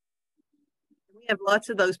have lots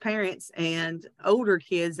of those parents and older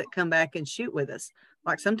kids that come back and shoot with us.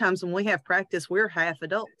 Like sometimes when we have practice, we're half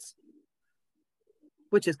adults,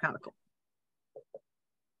 which is kind of cool.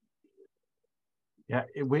 Yeah,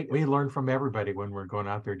 we learn from everybody when we're going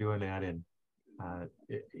out there doing that. And,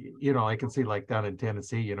 I can see like down in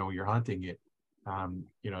Tennessee, you're hunting it.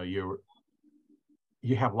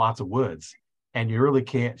 You have lots of woods, and you really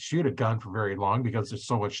can't shoot a gun for very long because there's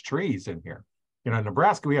so much trees in here. In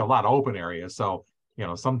Nebraska, we have a lot of open areas. So,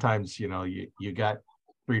 sometimes, you got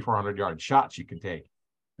 300-400 yard shots you can take,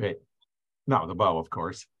 but not with a bow, of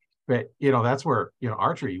course. But, that's where,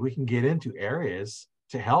 archery, we can get into areas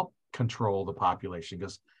to help control the population,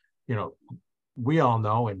 because we all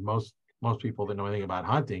know, and most people that know anything about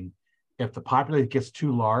hunting, if the population gets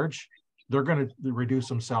too large, they're going to reduce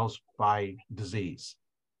themselves by disease,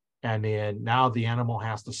 and then now the animal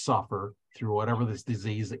has to suffer through whatever this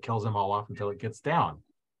disease that kills them all off until it gets down.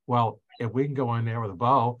 Well, if we can go in there with a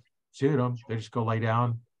bow, shoot them, they just go lay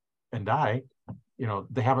down and die,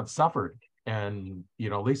 they haven't suffered, and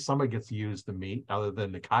at least somebody gets to use the meat other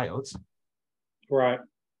than the coyotes. Right.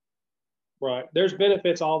 There's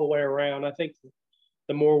benefits all the way around. I think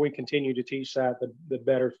the more we continue to teach that, the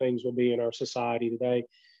better things will be in our society today.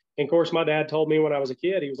 And of course, my dad told me when I was a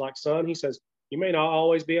kid, he was like, "Son," he says, "you may not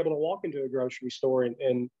always be able to walk into a grocery store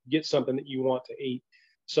and get something that you want to eat.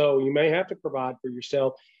 So you may have to provide for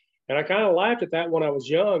yourself." And I kind of laughed at that when I was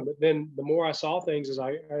young, but then the more I saw things as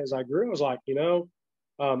I grew, I was like,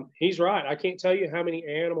 he's right. I can't tell you how many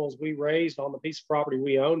animals we raised on the piece of property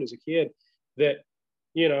we owned as a kid that,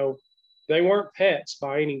 they weren't pets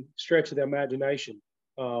by any stretch of the imagination.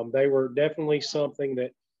 They were definitely something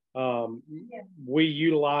that we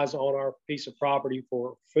utilize on our piece of property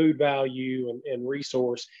for food value and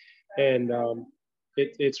resource. And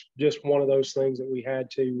it's just one of those things that we had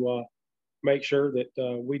to make sure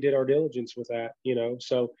that we did our diligence with that,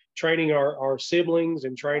 So training our siblings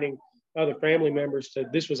and training other family members to,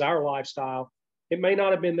 this was our lifestyle. It may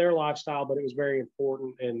not have been their lifestyle, but it was very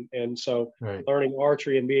important. And so Right. Learning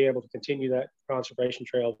archery and being able to continue that conservation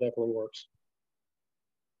trail definitely works.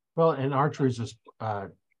 Well, and archery is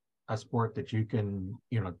a sport that you can,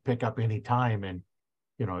 pick up any time, and,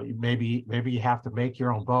 maybe you have to make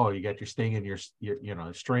your own bow. You got your sting and your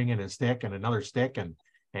string and a stick and another stick, and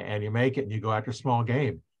you make it and you go after small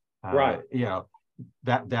game. Right.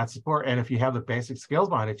 That's sport. And if you have the basic skills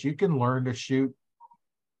behind it, you can learn to shoot,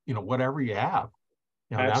 whatever you have.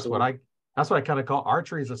 That's what I kind of call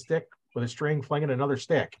archery, is a stick with a string flinging another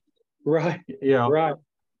stick. Right. Right.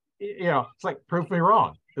 It's like, prove me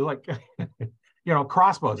wrong. It's like,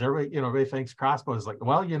 crossbows. Everybody thinks crossbows, like,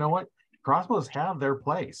 well, you know what? Crossbows have their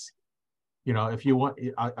place. If you want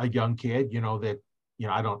a young kid, that,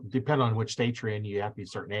 I don't, depend on which state you're in, you have to be a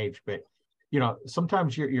certain age, but,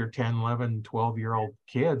 sometimes your 10, 11, 12-year-old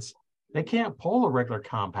kids, they can't pull a regular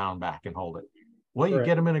compound back and hold it. Well, you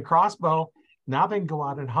get them in a crossbow. Now they can go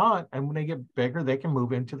out and hunt, and when they get bigger, they can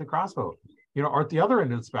move into the crossbow. Or at the other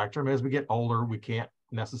end of the spectrum, as we get older, we can't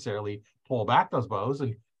necessarily pull back those bows,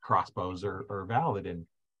 and crossbows are valid. And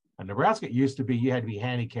in Nebraska, it used to be you had to be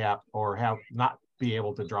handicapped or not be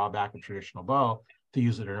able to draw back a traditional bow to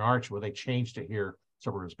use it in archery. Well, they changed it here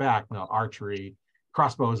several years back. Now,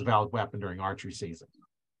 crossbow is a valid weapon during archery season,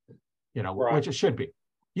 Right. which it should be.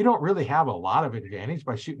 You don't really have a lot of advantage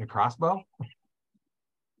by shooting a crossbow.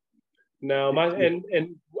 No,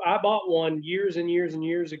 and I bought one years and years and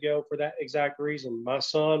years ago for that exact reason. My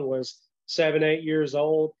son was 7, 8 years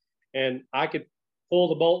old, and I could pull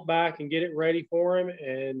the bolt back and get it ready for him,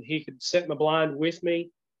 and he could sit in the blind with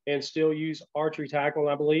me and still use archery tackle.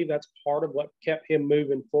 And I believe that's part of what kept him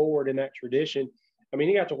moving forward in that tradition. I mean,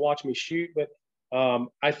 he got to watch me shoot, but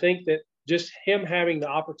I think that just him having the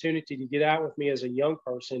opportunity to get out with me as a young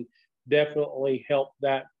person definitely helped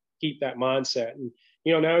that keep that mindset. And,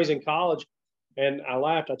 now he's in college, and I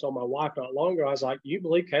laughed. I told my wife not long ago, I was like, you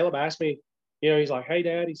believe Caleb asked me, he's like, hey,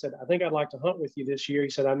 Dad, he said, I think I'd like to hunt with you this year. He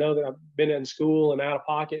said, I know that I've been in school and out of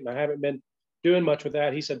pocket, and I haven't been doing much with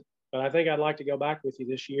that. He said, but I think I'd like to go back with you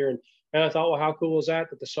this year. And I thought, well, how cool is that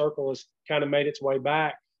the circle has kind of made its way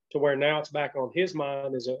back to where now it's back on his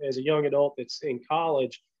mind as a young adult that's in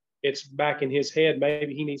college. It's back in his head.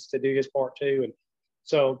 Maybe he needs to do his part too. And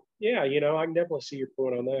so, yeah, I can definitely see your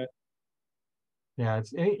point on that. Yeah,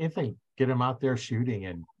 it's anything, get him out there shooting,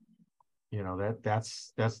 and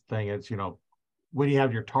that's the thing. It's when you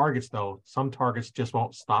have your targets, though, some targets just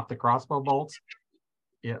won't stop the crossbow bolts.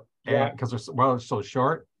 Yeah, and because it's so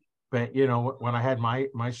short. But when I had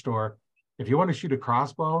my store, if you want to shoot a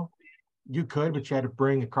crossbow, you could, but you had to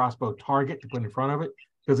bring a crossbow target to put in front of it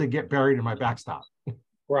because it'd get buried in my backstop.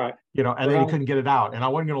 Right. And then you couldn't get it out. And I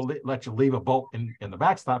wasn't going to let you leave a bolt in the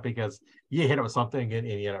backstop because you hit it with something and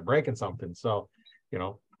you end up breaking something. So,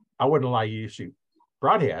 I wouldn't allow you to shoot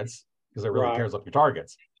broadheads because it really tears up your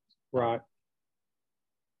targets. Right.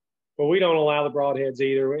 Well, we don't allow the broadheads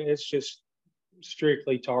either. It's just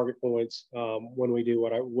strictly target points when we do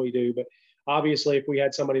what we do. But obviously, if we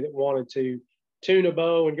had somebody that wanted to tune a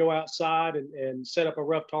bow and go outside and set up a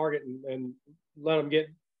rough target and let them get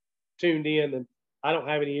tuned in, then I don't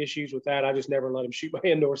have any issues with that. I just never let them shoot my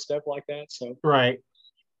indoor stuff like that. So right.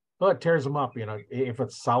 Well, it tears them up. If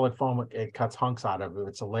it's solid foam, it cuts hunks out of it. If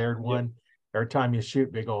it's a layered one, every time you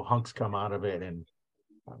shoot, big old hunks come out of it. And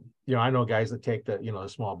I know guys that take the the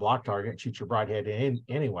small block target and shoot your broadhead in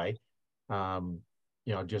anyway.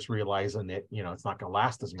 Just realizing that it's not going to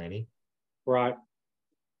last as many. Right.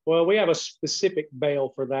 Well, we have a specific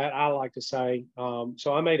bale for that, I like to say.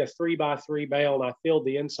 So I made a 3x3 bale, and I filled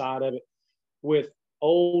the inside of it with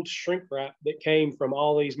old shrink wrap that came from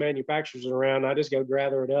all these manufacturers around. I just go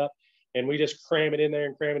gather it up, and we just cram it in there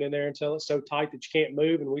until it's so tight that you can't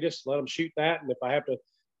move, and we just let them shoot that. And if I have to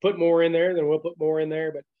put more in there, then we'll put more in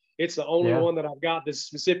there. But it's the only one that I've got that's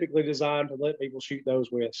specifically designed to let people shoot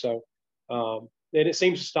those with. So, and it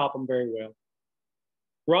seems to stop them very well.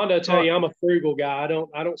 Rhonda, I tell you, I'm a frugal guy.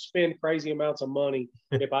 I don't spend crazy amounts of money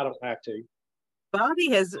if I don't have to. Bobby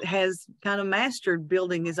has kind of mastered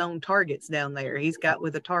building his own targets down there. He's got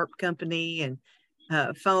with a tarp company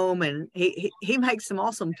and foam, and he makes some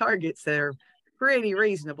awesome targets that are pretty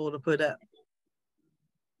reasonable to put up.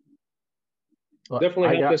 Well,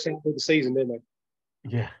 definitely helped us out for the season, didn't they?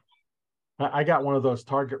 Yeah. I got one of those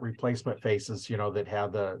target replacement faces, that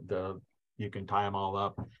have the you can tie them all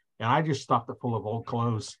up. And I just stuffed it full of old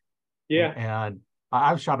clothes. Yeah. And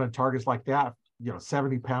I've shot on targets like that,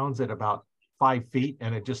 70 pounds at about 5 feet,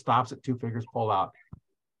 and it just stops at 2 fingers pull out.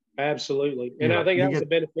 Absolutely. And I think that was a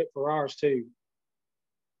benefit for ours too.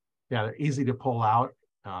 Yeah, they're easy to pull out.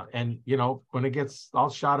 And when it gets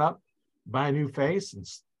all shot up, buy a new face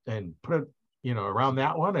and put it, around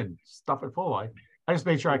that one and stuff it full. I just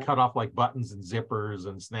made sure I cut off like buttons and zippers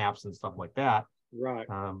and snaps and stuff like that. Right.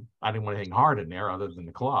 I didn't want anything hard in there other than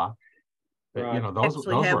the claw. But those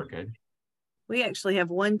work good. We actually have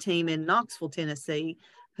one team in Knoxville, Tennessee,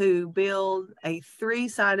 who build a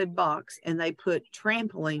 3-sided box, and they put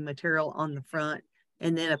trampoline material on the front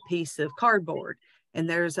and then a piece of cardboard. And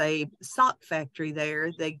there's a sock factory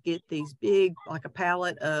there. They get these big, like a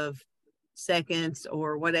pallet of seconds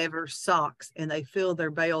or whatever socks, and they fill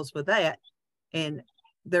their bales with that. And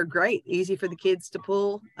they're great, easy for the kids to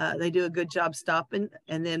pull. They do a good job stopping,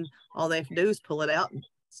 and then all they have to do is pull it out and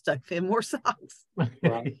stuck in more socks.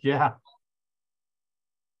 Right. Yeah.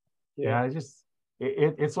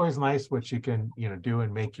 It's always nice what you can do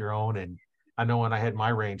and make your own. And I know when I had my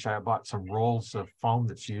range, I bought some rolls of foam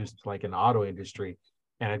that's used like in the auto industry,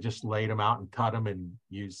 and I just laid them out and cut them and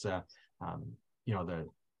use the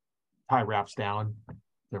tie wraps down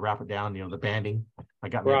to wrap it down. The banding. I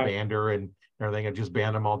got my bander and everything. I just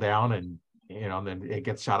band them all down, and then it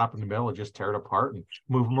gets shot up in the middle and just tear it apart and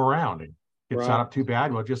move them around. And get shot up too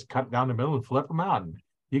bad, we'll just cut down the middle and flip them out. And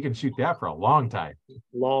you can shoot that for a long time.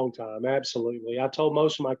 Long time, absolutely. I told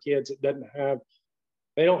most of my kids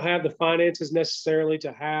they don't have the finances necessarily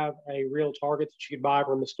to have a real target that you could buy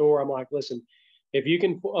from the store. I'm like, listen, if you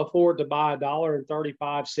can afford to buy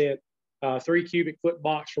 $1.35 3 cubic foot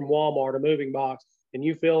box from Walmart, a moving box, and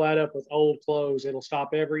you fill that up with old clothes, it'll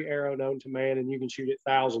stop every arrow known to man, and you can shoot it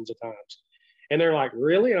thousands of times. And they're like,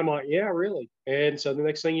 really? And I'm like, yeah, really. And so the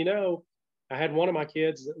next thing you know, I had one of my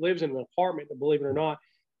kids that lives in an apartment, believe it or not,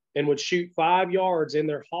 and would shoot 5 yards in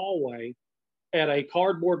their hallway at a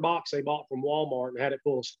cardboard box they bought from Walmart and had it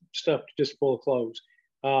full of stuff, just full of clothes.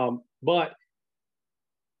 But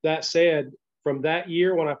that said, from that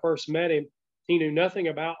year when I first met him, he knew nothing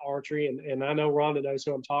about archery. And I know Rhonda knows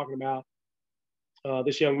who I'm talking about.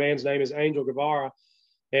 This young man's name is Angel Guevara.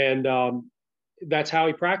 And that's how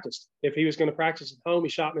he practiced. If he was going to practice at home, he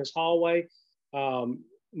shot in his hallway.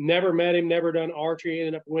 Never met him, never done archery. He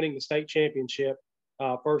ended up winning the state championship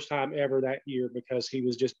first time ever that year because he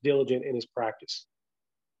was just diligent in his practice.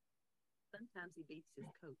 Sometimes he beats his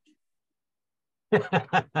coach.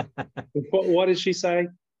 What did she say?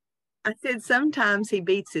 I said sometimes he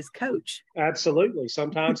beats his coach. Absolutely.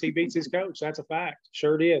 Sometimes he beats his coach. That's a fact.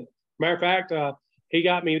 Sure did. Matter of fact, he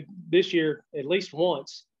got me this year at least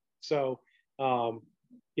once. So,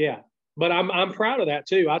 yeah. But I'm proud of that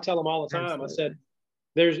too. I tell them all the time. Absolutely. I said,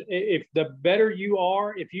 if the better you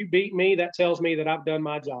are, if you beat me, that tells me that I've done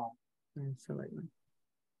my job. Absolutely.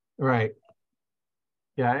 Right.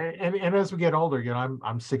 Yeah. And as we get older,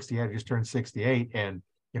 I'm 68, I just turned 68, and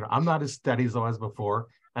I'm not as steady as I was before.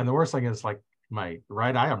 And the worst thing is, like, my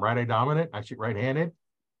right eye, I'm right eye dominant. I shoot right-handed,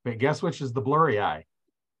 but guess which is the blurry eye?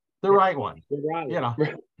 The right one.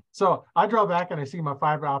 Right. So I draw back and I see my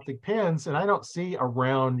fiber optic pins, and I don't see a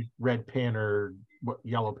round red pin or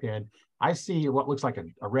yellow pin. I see what looks like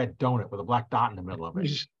a red donut with a black dot in the middle of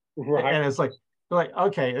it. Right. And it's like,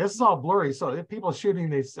 okay, this is all blurry. So if people shooting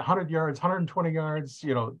these 100 yards, 120 yards,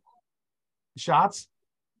 shots,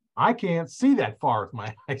 I can't see that far with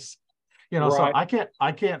my eyes. Right. So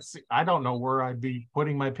I can't see. I don't know where I'd be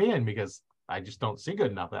putting my pin because I just don't see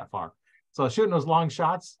good enough that far. So shooting those long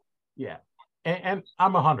shots, yeah. And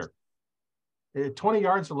I'm a hunter. 20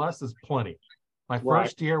 yards or less is plenty. My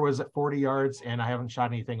first year was at 40 yards, and I haven't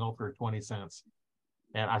shot anything over 20 cents.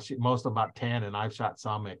 And I shoot most about 10, and I've shot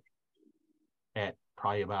some at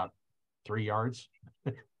probably about 3 yards.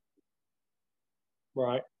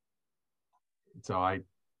 Right. So I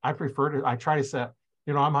prefer to, I try to set,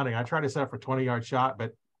 I'm hunting. I try to set for 20-yard shot,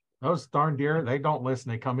 but those darn deer, they don't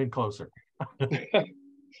listen. They come in closer.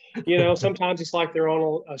 Sometimes it's like they're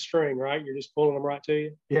on a string, right? You're just pulling them right to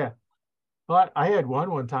you. Yeah. But I had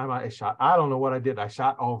one time I shot, I don't know what I did. I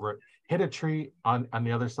shot over it, hit a tree on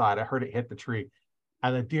the other side. I heard it hit the tree,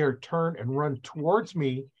 and the deer turned and run towards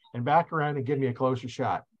me and back around and give me a closer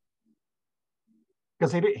shot.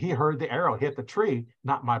 Because he heard the arrow hit the tree,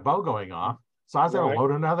 not my bow going off. So I was able to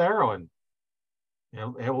load another arrow and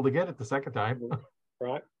able to get it the second time.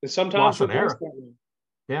 Right. And sometimes lost an arrow.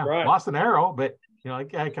 Yeah, right. Lost an arrow, but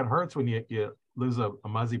it kind of hurts when you lose a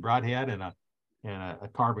muzzy broadhead and a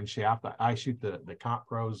carbon shaft. I shoot the Comp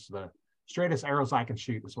Pros, the straightest arrows I can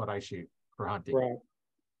shoot is what I shoot for hunting. Right.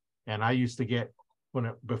 And I used to get,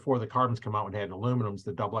 before the carbons come out and had aluminums,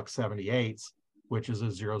 the XX 78s, which is a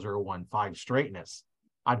 0015 straightness.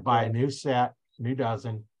 I'd buy a new set, new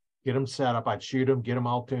dozen, get them set up. I'd shoot them, get them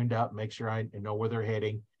all tuned up, make sure I know where they're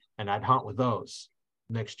hitting, and I'd hunt with those.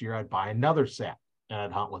 Next year, I'd buy another set and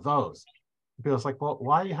I'd hunt with those. People's like, well,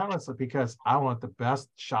 why are you hunting? So because I want the best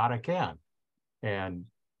shot I can. And,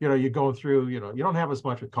 you're going through, you don't have as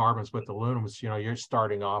much with carbons, with aluminums, you're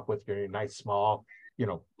starting off with your nice small,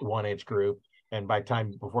 1-inch group. And by the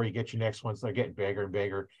time, before you get your next ones, they're getting bigger and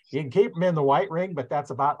bigger. You can keep them in the white ring, but that's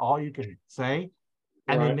about all you can say.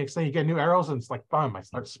 And then next thing you get new arrows, and it's like, boom, I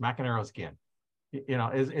start smacking arrows again.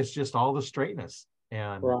 It's just all the straightness.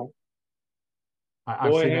 And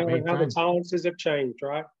I've seen that many times. The tolerances have changed,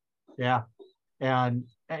 right? Yeah. And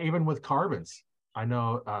even with carbons, I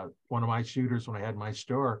know one of my shooters, when I had my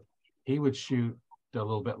store, he would shoot the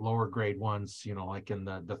little bit lower grade ones, like in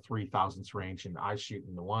the 3000s range, and I shoot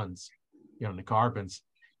in the ones, in the carbons.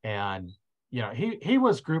 And he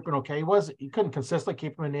was grouping okay. He couldn't consistently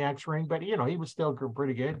keep them in the X ring, but he was still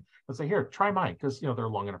pretty good. I'd say, here, try mine, because they're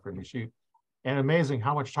long enough for me to shoot. And amazing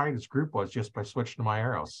how much tighter this group was just by switching to my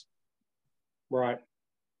arrows. Right.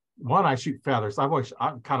 One, I shoot feathers.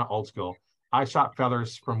 I'm kind of old school. I shot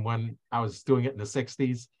feathers from when I was doing it in the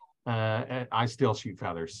 60s, and I still shoot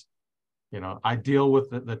feathers. I deal with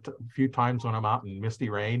the few times when I'm out in misty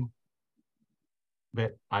rain,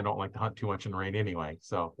 but I don't like to hunt too much in the rain anyway.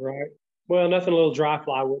 So right. Well, nothing a little dry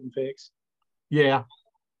fly wouldn't fix. Yeah.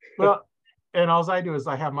 Well, and all I do is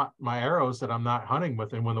I have my arrows that I'm not hunting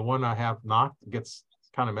with, and when the one I have knocked gets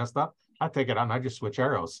kind of messed up, I take it out and I just switch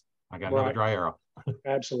arrows. I got another dry arrow.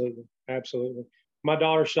 Absolutely. My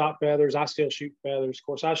daughter shot feathers. I still shoot feathers. Of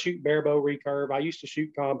course, I shoot bare bow recurve. I used to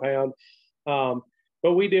shoot compound,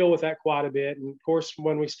 but we deal with that quite a bit. And of course,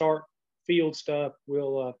 when we start field stuff,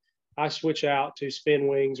 I switch out to spin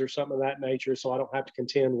wings or something of that nature, so I don't have to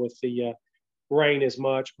contend with the rain as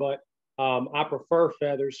much. But I prefer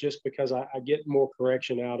feathers just because I get more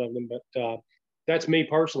correction out of them. But that's me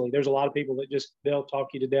personally. There's a lot of people that they'll talk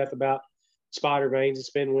you to death about spider vanes and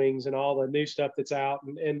spin wings and all the new stuff that's out,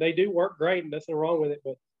 and they do work great and nothing wrong with it.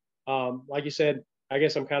 But like you said, I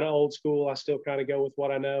guess I'm kind of old school. I still kind of go with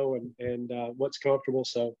what I know and what's comfortable.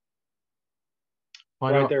 So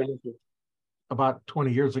Well, right there. about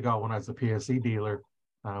 20 years ago when I was a PSE dealer,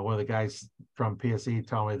 one of the guys from PSE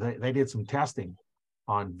told me they did some testing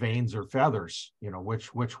on vanes or feathers,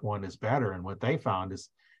 which one is better. And what they found is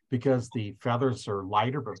because the feathers are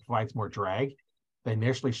lighter but provides more drag, they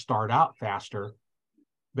initially start out faster,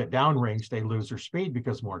 but downrange they lose their speed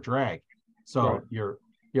because more drag. So right.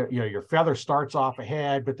 your feather starts off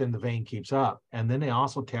ahead, but then the vane keeps up. And then they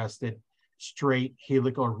also tested straight,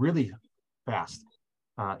 helical, really fast,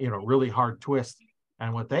 really hard twist.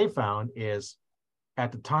 And what they found is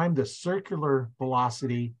at the time the circular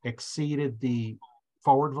velocity exceeded the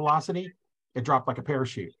forward velocity, it dropped like a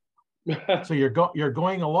parachute. So you're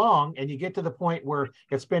going along and you get to the point where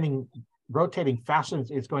it's rotating faster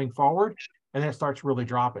than it's going forward, and then it starts really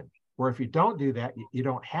dropping. Where if you don't do that, you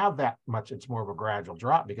don't have that much. It's more of a gradual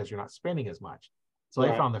drop because you're not spinning as much. So they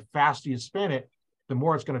found the faster you spin it, the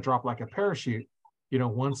more it's going to drop like a parachute,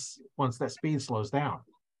 once that speed slows down.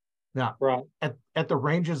 Now, at the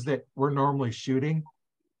ranges that we're normally shooting,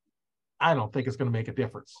 I don't think it's going to make a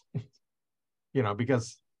difference,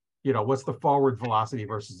 because, what's the forward velocity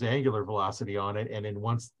versus the angular velocity on it? And then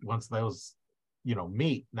once those,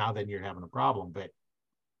 meet, now then you're having a problem. But,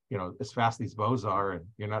 as fast these bows are, and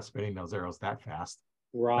you're not spinning those arrows that fast.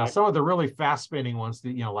 Right. Now, some of the really fast spinning ones,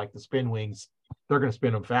 like the spin wings, they're going to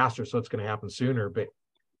spin them faster, so it's going to happen sooner. But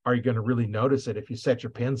are you going to really notice it if you set your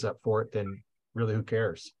pins up for it? Then really, who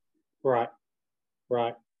cares? Right.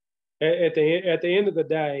 At the end of the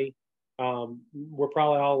day, we're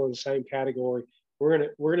probably all in the same category. We're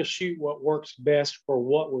gonna shoot what works best for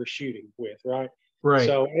what we're shooting with, right? Right.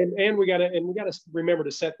 So and we gotta remember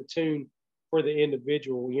to set the tune for the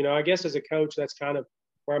individual. I guess as a coach, that's kind of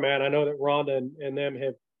where I'm at. I know that Rhonda and them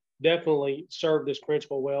have definitely served this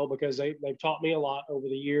principle well, because they've taught me a lot over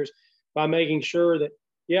the years by making sure that,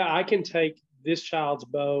 I can take this child's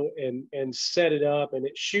bow and set it up and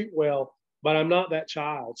it shoot well, but I'm not that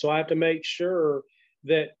child. So I have to make sure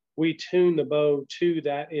that we tune the bow to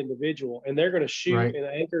that individual, and they're going to shoot and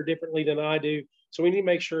anchor differently than I do. So we need to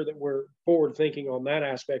make sure that we're forward thinking on that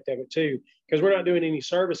aspect of it too, because we're not doing any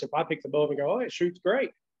service if I pick the bow and go, oh, it shoots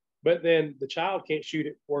great, but then the child can't shoot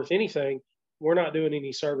it worth anything. We're not doing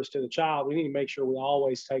any service to the child. We need to make sure we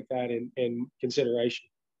always take that in consideration.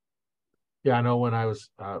 Yeah, I know when I was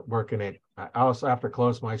working I also, after I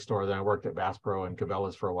closed my store, then I worked at Bass Pro and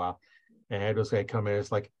Cabela's for a while. And it was going to come in,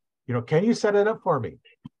 it's like, can you set it up for me?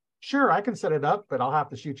 Sure, I can set it up, but I'll have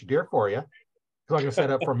to shoot your deer for you, because I'm going to set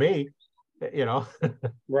it up for me,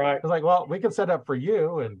 Right. It's like, well, we can set up for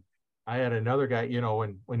you. And I had another guy,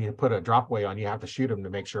 when you put a drop weight on, you have to shoot him to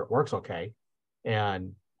make sure it works okay.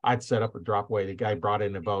 And I'd set up a drop weight. The guy brought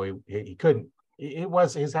in a bow. He couldn't,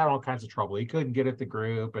 he's had all kinds of trouble. He couldn't get it to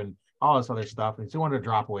group and all this other stuff. And so he wanted a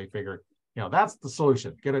drop away figure. That's the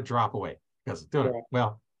solution. Get a drop away, because it's doing it.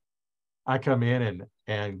 Well, I come in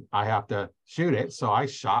and I have to shoot it. So I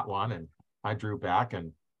shot one and I drew back,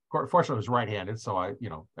 and fortunately it was right-handed. So I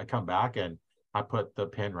come back and I put the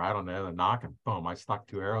pin right on the other knock, and boom, I stuck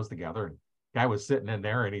two arrows together. And the guy was sitting in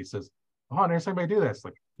there and he says, oh, never seen anybody do this.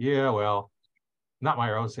 Like, yeah, well, not my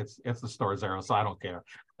arrows. It's the store's arrows, so I don't care.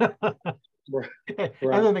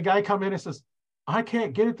 And then the guy come in and says, I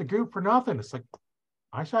can't get it to group for nothing. It's like,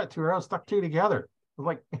 I shot two arrows, stuck two together.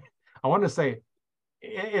 Like, I wanted to say,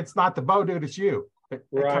 it's not the bow, dude, it's you. It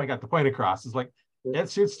kind of got the point across. It's like, it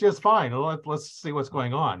shoots just fine. Let's see what's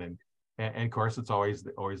going on. And of course, it's always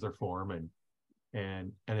their form.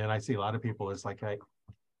 And then I see a lot of people, it's like,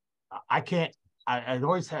 I can't, I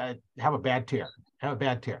always have a bad tear,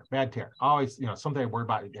 bad tear. Always, something I worry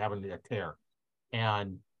about having a tear.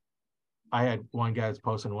 And I had one guy that's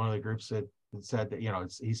posting in one of the groups that said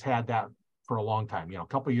that, he's had that for a long time. A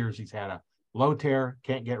couple of years, he's had a low tear,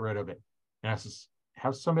 can't get rid of it. And I says,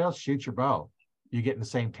 have somebody else shoot your bow. You get in the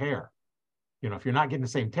same tear. If you're not getting the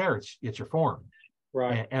same tear, it's your form.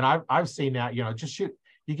 Right. And I've seen that, just shoot,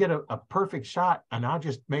 you get a perfect shot, and I'll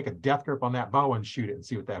just make a death grip on that bow and shoot it and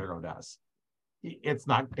see what that arrow does. It's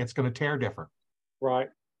going to tear different. Right.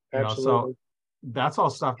 Absolutely. So that's all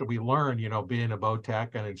stuff that we learn, being a bow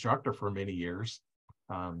tech and instructor for many years.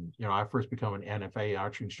 I first became an NFA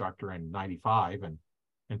archery instructor in '95, and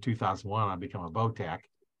in 2001, I became a bow tech.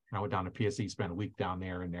 And I went down to PSE, spent a week down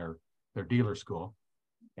there in their dealer school.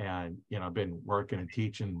 And, I've been working and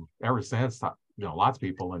teaching ever since, lots of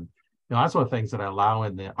people. And, that's one of the things that I allow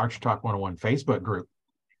in the Archery Talk 101 Facebook group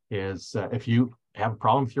is if you have a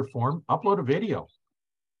problem with your form, upload a video.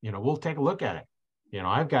 We'll take a look at it.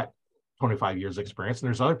 I've got 25 years experience. And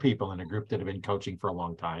there's other people in the group that have been coaching for a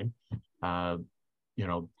long time. You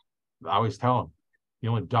know, I always tell them, the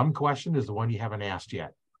only dumb question is the one you haven't asked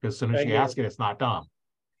yet. Because as soon as you ask it, it's not dumb.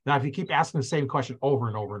 Now, if you keep asking the same question over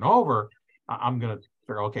and over and over, I'm going to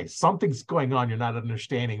figure, okay, something's going on. You're not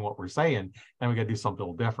understanding what we're saying. And we got to do something a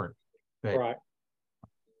little different. But, Right.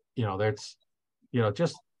 you know, that's, you know,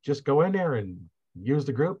 just go in there and use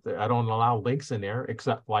the group. I don't allow links in there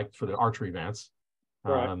except like for the archery events,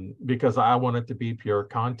 Right. because I want it to be pure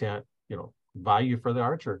content, you know, value for the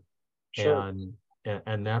archer. Sure.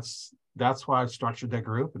 And that's why I structured that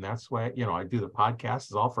group. And that's why, you know, I do the podcast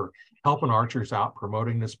is all for helping archers out,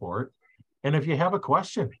 promoting the sport. And if you have a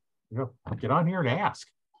question, you know, get on here and ask,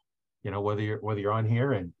 you know, whether you're on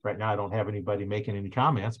here. And right now I don't have anybody making any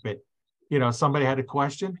comments, but, you know, if somebody had a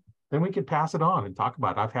question, then we could pass it on and talk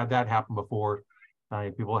about it. I've had that happen before.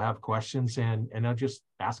 People have questions and I'll just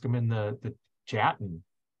ask them in the chat and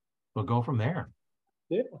we'll go from there.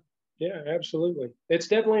 Yeah, absolutely. It's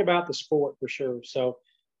definitely about the sport for sure. So,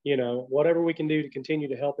 you know, whatever we can do to continue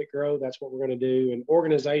to help it grow, that's what we're going to do. And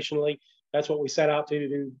organizationally, that's what we set out to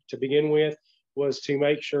do to begin with, was to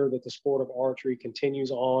make sure that the sport of archery continues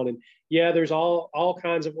on. And yeah, there's all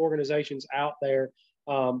kinds of organizations out there,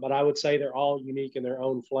 but I would say they're all unique in their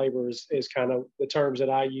own flavors is kind of the terms that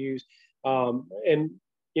I use. And,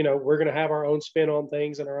 you know, we're going to have our own spin on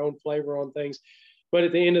things and our own flavor on things. But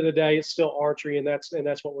at the end of the day, it's still archery, and that's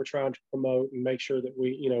what we're trying to promote and make sure that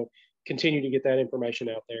we, you know, continue to get that information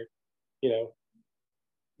out there, you know.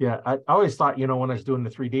 Yeah, I always thought, you know, when I was doing the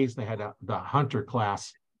 3Ds, they had the hunter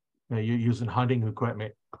class, you know, you're using hunting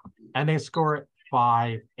equipment, and they score it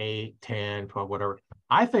 5, 8, 10, 12, whatever.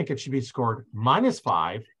 I think it should be scored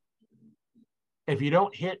 -5 if you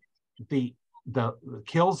don't hit the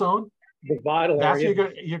kill zone. The vital that's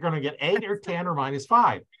area. You're going to get 8 or 10 or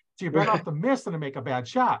 -5. So you're better off to miss than to make a bad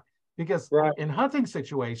shot, because in hunting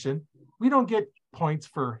situation, we don't get points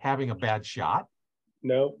for having a bad shot.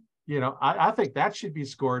 No. You know, I think that should be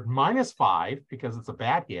scored -5 because it's a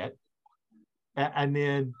bad hit. And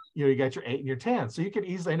then, you know, you got your 8 and your 10. So you could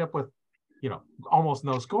easily end up with, you know, almost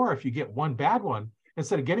no score if you get one bad one.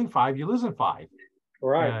 Instead of getting 5, you're losing 5.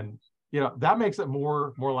 Right. And, you know, that makes it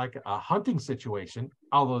more like a hunting situation,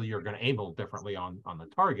 although you're going to aim a little differently on the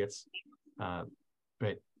targets.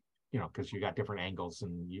 But, you know, because you got different angles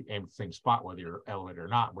and you aim at the same spot, whether you're elevated or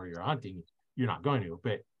not, where you're hunting, you're not going to.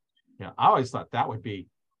 But, you know, I always thought that would be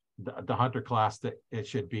the hunter class, that it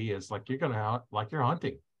should be is like you're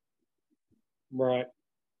hunting. Right.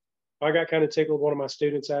 I got kind of tickled. One of my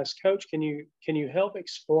students asked, Coach, can you help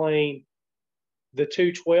explain the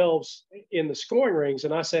 212s in the scoring rings?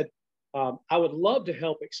 And I said, I would love to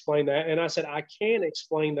help explain that. And I said, I can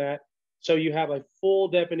explain that so you have a full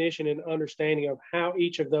definition and understanding of how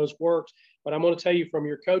each of those works. But I'm going to tell you from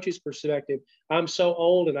your coach's perspective, I'm so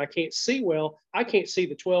old and I can't see well. I can't see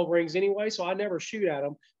the 12 rings anyway, so I never shoot at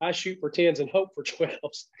them. I shoot for 10s and hope for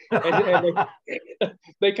 12s. And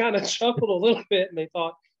they kind of chuckled a little bit and they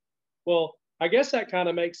thought, well, I guess that kind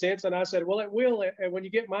of makes sense. And I said, well, it will. And when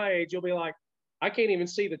you get my age, you'll be like, I can't even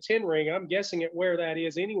see the 10 ring. I'm guessing at where that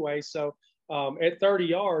is anyway. So at 30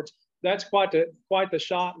 yards, that's quite the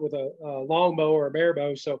shot with a longbow or a bare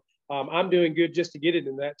bow. So I'm doing good just to get it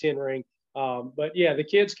in that 10 ring. But yeah, the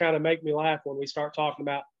kids kind of make me laugh when we start talking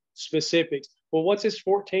about specifics. Well, what's his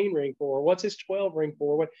 14 ring for? What's his 12 ring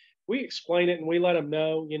for? What we explain it and we let them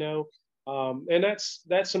know, you know. And that's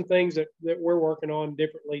some things that we're working on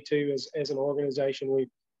differently too as an organization.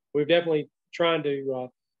 We've definitely trying to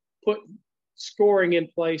put scoring in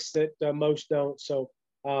place that most don't. So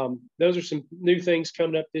those are some new things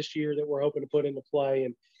coming up this year that we're hoping to put into play.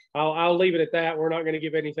 And I'll leave it at that. We're not going to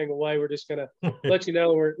give anything away. We're just going to let you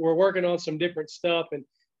know we're working on some different stuff.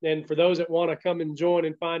 And for those that want to come and join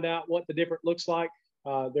and find out what the different looks like,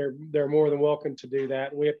 they're more than welcome to do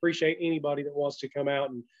that. And we appreciate anybody that wants to come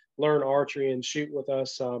out and learn archery and shoot with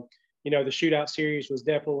us. You know, the shootout series was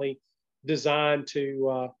definitely designed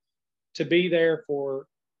to be there for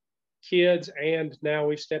kids, and now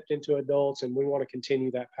we've stepped into adults, and we want to continue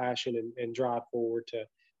that passion and drive forward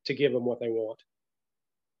to give them what they want.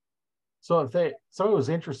 So if someone was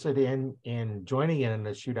interested in joining in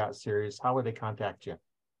the shootout series, how would they contact you?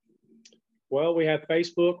 Well, we have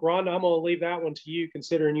Facebook. Rhonda, I'm going to leave that one to you,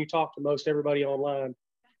 considering you talk to most everybody online.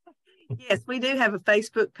 Yes, we do have a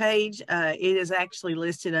Facebook page. It is actually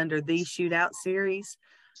listed under the Shootout Series.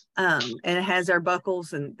 And it has our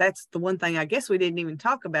buckles, and that's the one thing I guess we didn't even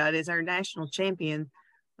talk about is our national champion.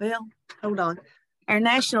 Well, hold on. Our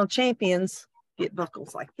national champions get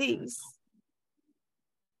buckles like these.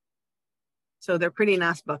 So they're pretty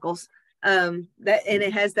nice buckles. And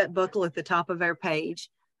it has that buckle at the top of our page.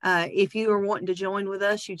 If you are wanting to join with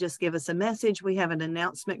us, you just give us a message. We have an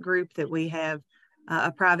announcement group that we have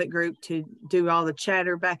a private group to do all the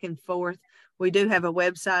chatter back and forth. We do have a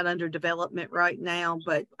website under development right now,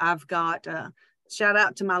 but I've got shout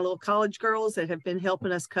out to my little college girls that have been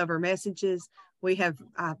helping us cover messages. We have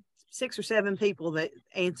 6 or 7 people that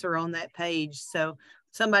answer on that page. So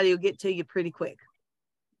somebody will get to you pretty quick.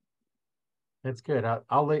 That's good.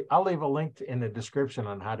 I'll leave a link in the description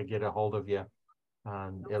on how to get a hold of you.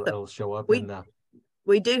 It'll show up in the.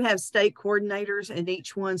 We do have state coordinators in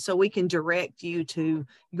each one, so we can direct you to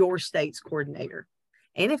your state's coordinator.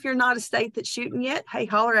 And if you're not a state that's shooting yet, hey,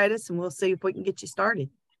 holler at us and we'll see if we can get you started.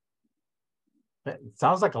 It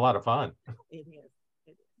sounds like a lot of fun. It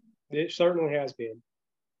is. It certainly has been.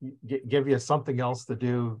 Give you something else to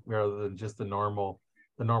do rather than just the normal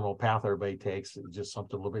path everybody takes. Just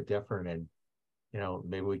something a little bit different, and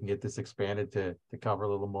maybe we can get this expanded to cover a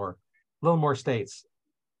little more states.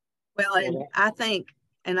 Well, and I think,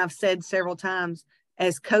 and I've said several times,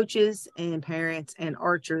 as coaches and parents and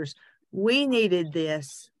archers, we needed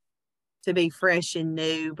this to be fresh and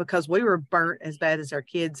new because we were burnt as bad as our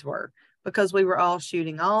kids were, because we were all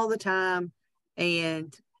shooting all the time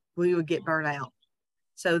and we would get burnt out.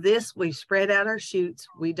 So we spread out our shoots.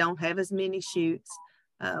 We don't have as many shoots.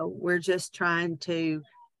 We're just trying to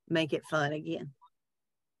make it fun again.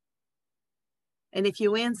 And if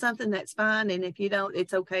you win something, that's fine. And if you don't,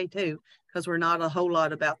 it's okay too, because we're not a whole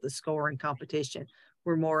lot about the score and competition.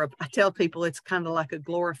 We're more of, I tell people it's kind of like a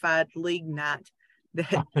glorified league night,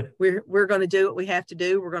 that we're going to do what we have to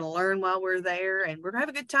do. We're going to learn while we're there, and we're going to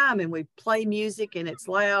have a good time. And we play music and it's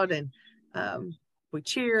loud, and we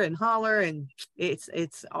cheer and holler, and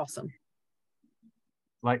it's awesome.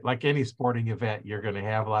 Like any sporting event, you're going to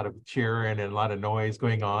have a lot of cheering and a lot of noise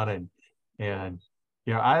going on, and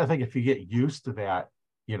I think if you get used to that,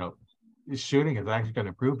 shooting is actually going to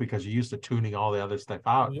improve because you're used to tuning all the other stuff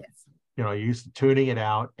out. Yes. You're used to tuning it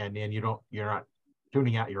out, and then you're not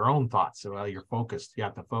tuning out your own thoughts. So you're focused. You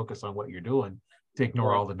have to focus on what you're doing to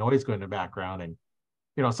ignore all the noise going in the background.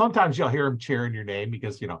 And sometimes you'll hear them cheering your name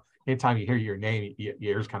because anytime you hear your name, your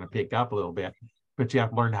ears kind of pick up a little bit. But you have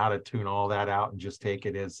to learn how to tune all that out and just take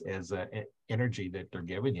it as energy that they're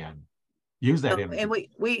giving you. And use that energy. And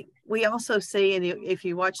we also see, and if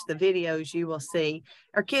you watch the videos, you will see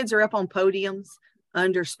our kids are up on podiums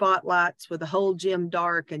under spotlights with the whole gym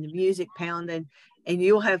dark and the music pounding, and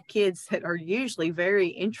you'll have kids that are usually very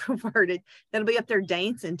introverted that'll be up there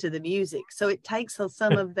dancing to the music. So it takes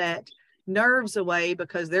some of that nerves away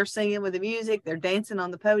because they're singing with the music, they're dancing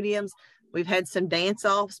on the podiums. We've had some dance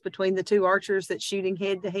offs between the 2 archers that's shooting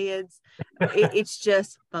head to heads. It's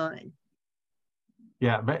just fun.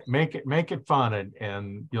 Yeah, make it fun,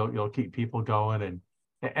 and you'll keep people going,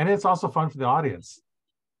 and it's also fun for the audience.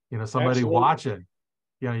 Somebody Absolutely. watching.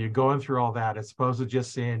 You're going through all that as opposed to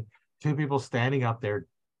just seeing 2 people standing up there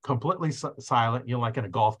completely silent. Like in a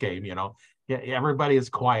golf game. Everybody is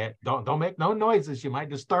quiet. Don't make no noises. You might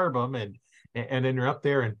disturb them, and then you're up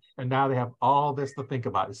there, and now they have all this to think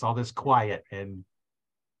about. It's all this quiet, and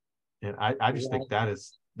I just think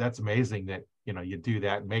that's amazing that you do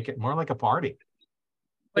that and make it more like a party.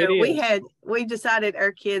 Well, we decided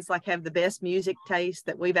our kids have the best music taste,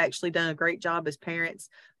 that we've actually done a great job as parents,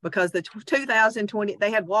 because the 2020,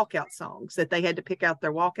 they had walkout songs that they had to pick out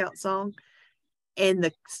their walkout song. And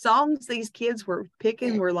the songs these kids were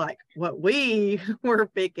picking were like what we were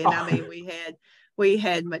picking. I mean, we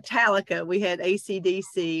had Metallica, we had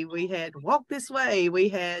AC/DC, we had Walk This Way, we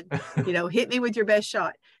had, Hit Me With Your Best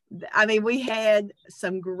Shot. I mean, we had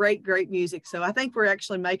some great music. So I think we're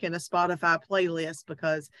actually making a Spotify playlist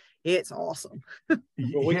because it's awesome.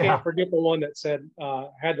 Well, we can't forget the one that said,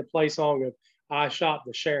 had the play song of I Shot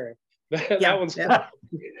the Sheriff. That one's,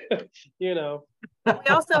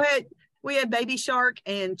 We had Baby Shark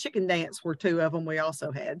and Chicken Dance were 2 of them we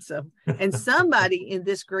also had. So, and somebody in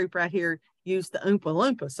this group right here used the Oompa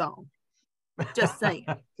Loompa song. Just saying.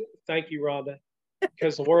 Thank you, Rhonda,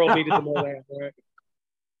 because the world needed to know that, right?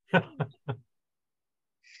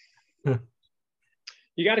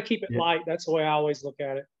 You got to keep it light. That's the way I always look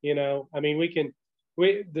at it. I mean,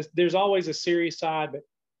 there's always a serious side, but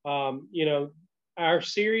our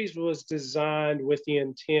series was designed with the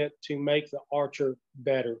intent to make the archer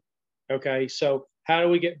better. Okay, so how do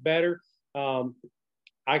we get better?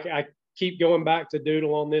 I keep going back to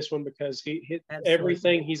Doodle on this one because he hit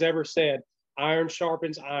everything he's ever said. Iron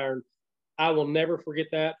sharpens iron. I will never forget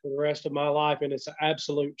that for the rest of my life, and it's an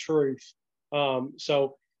absolute truth.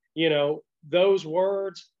 So, those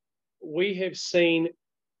words we have seen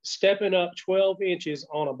stepping up 12 inches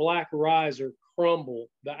on a black riser crumble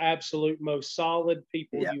the absolute most solid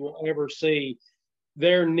people you will ever see.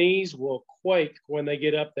 their knees will quake when they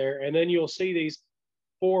get up there. And then you'll see these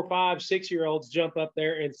 4, 5, 6-year-olds jump up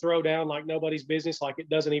there and throw down like nobody's business, like it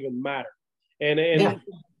doesn't even matter. And Yeah.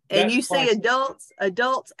 And you see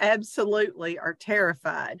adults absolutely are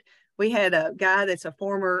terrified. We had a guy that's a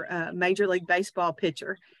former Major League Baseball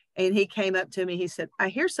pitcher, and he came up to me. He said, I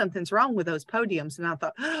hear something's wrong with those podiums. And I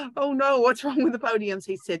thought, oh no, what's wrong with the podiums?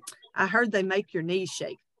 He said, I heard they make your knees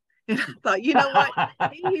shake. And I thought, you know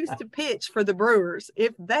what? He used to pitch for the Brewers.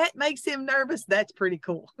 If that makes him nervous, that's pretty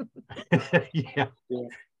cool. Yeah.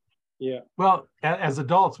 Yeah. Well, as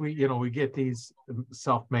adults, we get these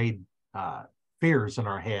self-made fears in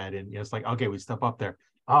our head, and it's like, okay, we step up there.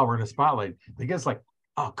 Oh, we're in a spotlight. They get like,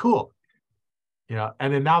 oh, cool.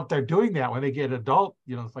 And then now they're doing that when they get adult,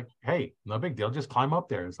 it's like, hey, no big deal. Just climb up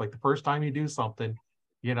there. It's like the first time you do something,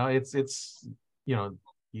 it's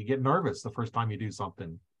you get nervous the first time you do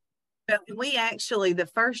something. But we actually, the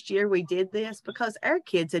first year we did this, because our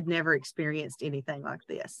kids had never experienced anything like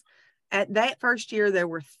this. At that first year, there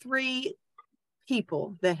were 3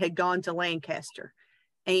 people that had gone to Lancaster.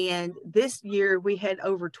 And this year we had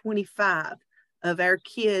over 25 of our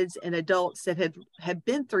kids and adults that had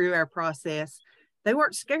been through our process. They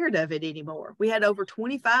weren't scared of it anymore. We had over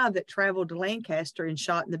 25 that traveled to Lancaster and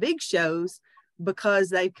shot in the big shows because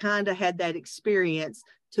they kind of had that experience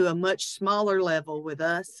to a much smaller level with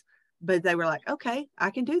us. But they were like, okay, I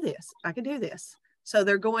can do this. I can do this. So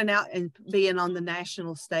they're going out and being on the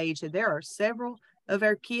national stage. And there are several of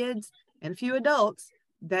our kids and a few adults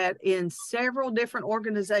that in several different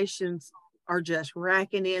organizations are just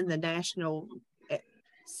racking in the national,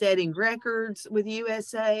 setting records with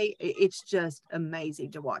USA. It's just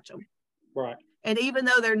amazing to watch them. Right. And even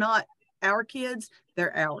though they're not our kids,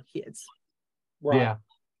 they're our kids. Right. Yeah.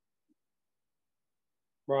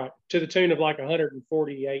 Right. To the tune of like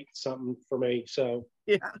 148 something for me. So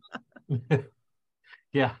yeah.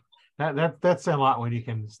 Yeah. That's a lot when you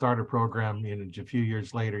can start a program a few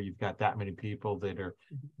years later, you've got that many people that are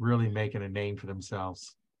really making a name for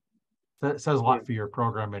themselves. That says a lot for your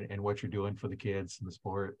program and what you're doing for the kids and the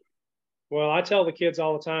sport. Well, I tell the kids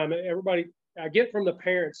all the time, I get from the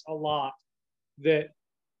parents a lot that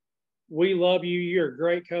we love you. You're a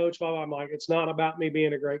great coach. Blah, blah. I'm like, it's not about me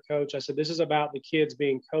being a great coach. I said, this is about the kids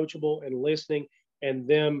being coachable and listening and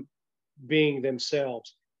them being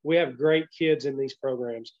themselves. We have great kids in these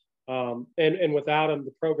programs. And without them,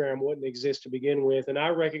 the program wouldn't exist to begin with. And I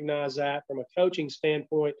recognize that from a coaching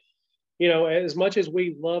standpoint, as much as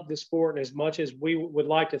we love the sport and as much as we would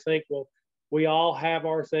like to think, well, we all have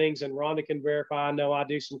our things, and Rhonda can verify. I know I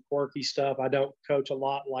do some quirky stuff. I don't coach a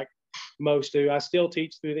lot like most do. I still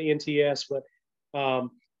teach through the NTS, but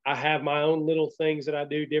I have my own little things that I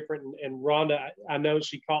do different. And Rhonda, I know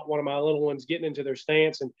she caught one of my little ones getting into their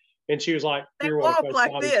stance, and she was like, they walk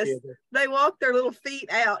like this. They walk their little feet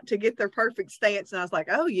out to get their perfect stance. And I was like,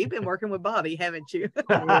 oh, you've been working with Bobby, haven't you?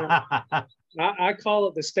 I call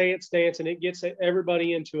it the stance, and it gets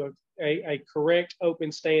everybody into a correct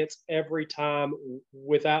open stance every time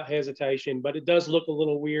without hesitation. But it does look a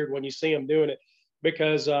little weird when you see them doing it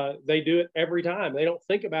because they do it every time. They don't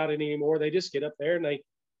think about it anymore. They just get up there and they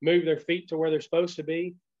move their feet to where they're supposed to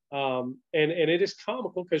be. And it is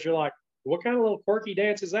comical because you're like, what kind of little quirky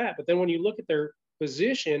dance is that? But then when you look at their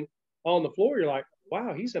position on the floor, you're like,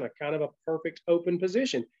 wow, he's in a kind of a perfect open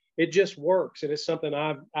position. It just works. And it's something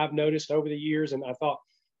I've noticed over the years. And I thought,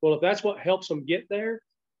 well, if that's what helps them get there,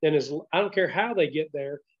 then I don't care how they get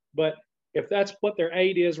there, but if that's what their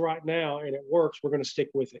aid is right now and it works, we're going to stick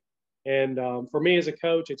with it. And for me as a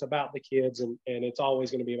coach, it's about the kids and it's always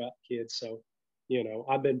going to be about the kids. So,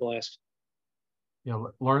 I've been blessed.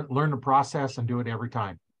 Learn the process and do it every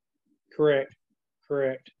time. Correct.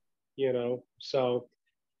 So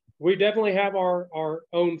we definitely have our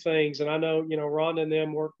own things. And I know, Rhonda and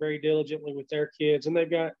them work very diligently with their kids, and they've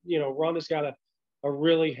got, Rhonda's got a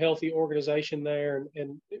really healthy organization there.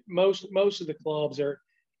 And most of the clubs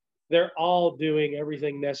they're all doing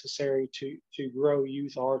everything necessary to grow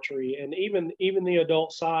youth archery. And even the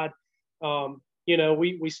adult side,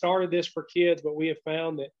 we started this for kids, but we have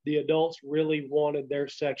found that the adults really wanted their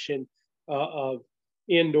section of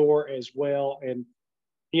indoor as well. And,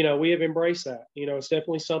 we have embraced that. It's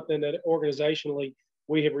definitely something that organizationally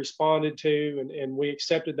we have responded to and we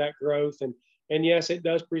accepted that growth. And yes, it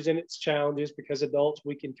does present its challenges because adults,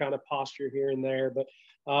 we can kind of posture here and there. But,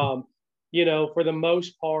 for the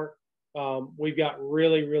most part, we've got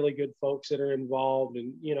really, really good folks that are involved.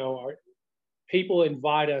 And, our people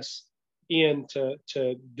invite us in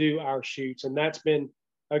to do our shoots. And that's been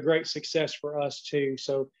a great success for us too.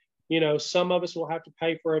 So, some of us will have to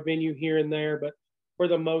pay for a venue here and there, but for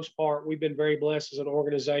the most part, we've been very blessed as an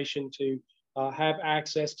organization to have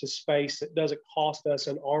access to space that doesn't cost us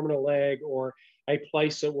an arm and a leg, or a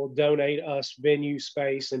place that will donate us venue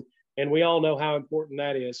space. And we all know how important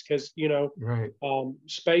that is, because, Right.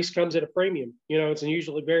 space comes at a premium. It's a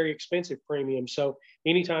usually very expensive premium. So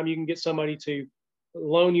anytime you can get somebody to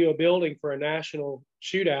loan you a building for a national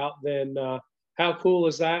shootout, then how cool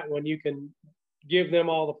is that when you can give them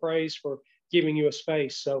all the praise for giving you a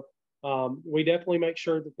space? So we definitely make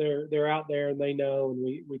sure that they're out there and they know, and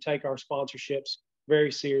we take our sponsorships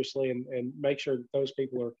very seriously, and make sure that those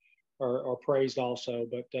people are praised also.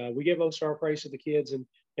 But we give most of our praise to the kids and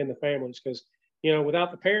the families, because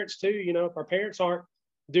without the parents too, if our parents aren't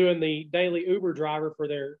doing the daily Uber driver for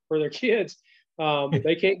their kids,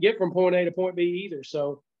 they can't get from point A to point B either.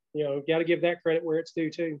 So got to give that credit where it's due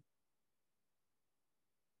too.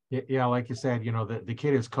 Yeah, like you said, the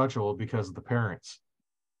kid is coachable because of the parents.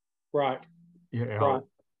 Right. Right.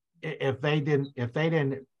 If they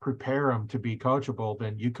didn't prepare them to be coachable,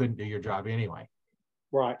 then you couldn't do your job anyway.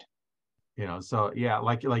 Right. So yeah,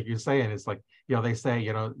 like you're saying, it's like, they say,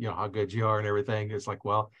 how good you are and everything. It's like,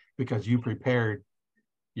 well, because you prepared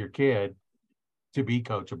your kid to be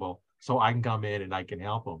coachable, so I can come in and I can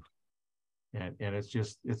help them. And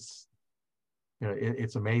it's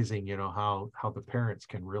amazing, how the parents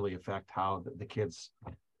can really affect how the kids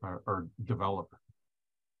are developed.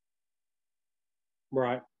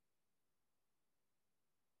 Right.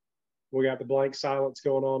 We got the blank silence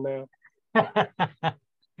going on now.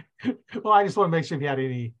 Well, I just want to make sure if you had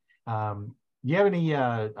any, you have any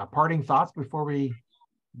parting thoughts before we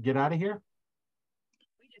get out of here?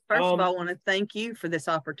 First of all, I want to thank you for this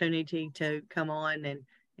opportunity to come on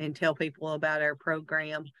and tell people about our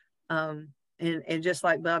program. And just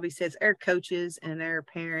like Bobby says, our coaches and our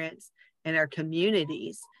parents and our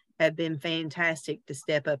communities have been fantastic to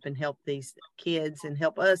step up and help these kids and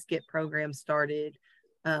help us get programs started.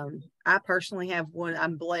 I personally have one.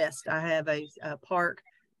 I'm blessed. I have a park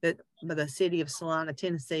that the city of Salina,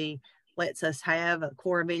 Tennessee, lets us have, a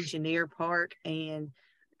Corps of Engineer park, and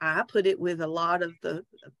I put it with a lot of the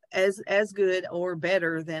as good or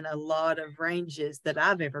better than a lot of ranges that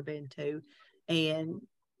I've ever been to. And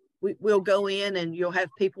we'll go in and you'll have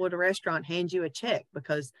people at a restaurant hand you a check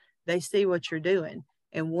because they see what you're doing.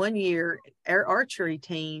 And one year, our archery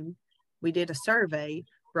team, we did a survey,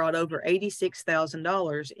 brought over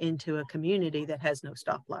 $86,000 into a community that has no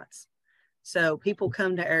stoplights. So people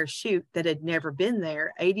come to our shoot that had never been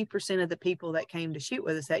there. 80% of the people that came to shoot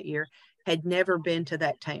with us that year had never been to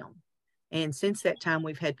that town. And since that time,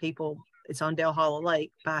 we've had people, it's on Del Hollow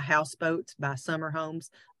Lake, buy houseboats, buy summer homes,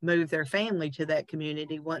 move their family to that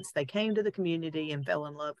community once they came to the community and fell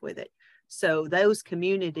in love with it. So those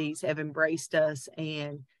communities have embraced us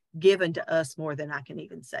and given to us more than I can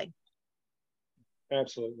even say.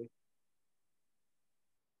 Absolutely.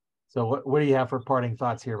 So what do you have for parting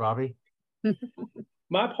thoughts here, Bobby?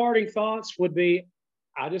 My parting thoughts would be,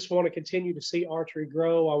 I just want to continue to see archery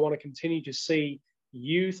grow. I want to continue to see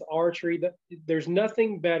youth archery. There's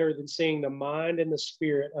nothing better than seeing the mind and the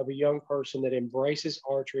spirit of a young person that embraces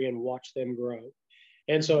archery and watch them grow.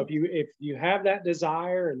 And so if you have that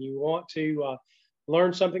desire and you want to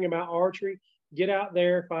learn something about archery, get out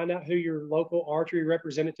there, find out who your local archery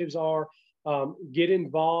representatives are, get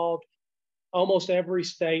involved. Almost every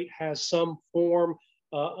state has some form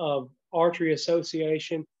of archery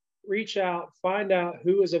association. Reach out, find out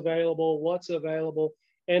who is available, what's available.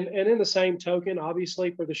 And in the same token,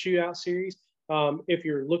 obviously for the shootout series, if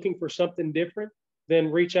you're looking for something different,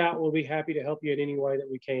 then reach out. We'll be happy to help you in any way that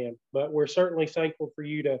we can. But we're certainly thankful for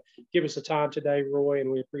you to give us the time today, Roy,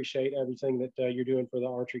 and we appreciate everything that you're doing for the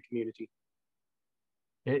archery community.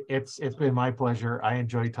 It's been my pleasure. I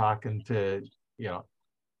enjoy talking to,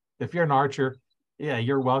 if you're an archer, yeah,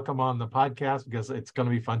 you're welcome on the podcast because it's going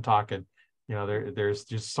to be fun talking. There's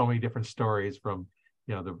just so many different stories from,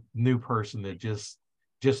 the new person that just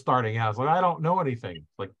starting out. It's like, I don't know anything.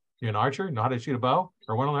 Like, you're an archer, know how to shoot a bow,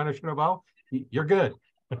 or want to learn how to shoot a bow, you're good.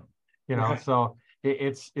 Right. So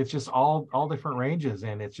it's just all different ranges,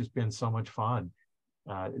 and it's just been so much fun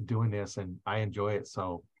doing this, and I enjoy it.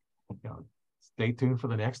 So, stay tuned for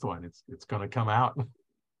the next one. It's going to come out.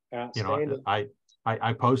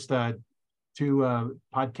 I post 2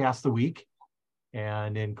 podcasts a week,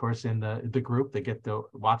 and then of course in the group they get to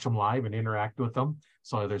watch them live and interact with them.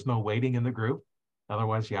 So there's no waiting in the group.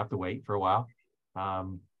 Otherwise, you have to wait for a while.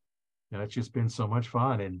 It's just been so much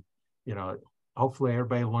fun, and hopefully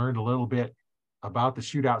everybody learned a little bit about the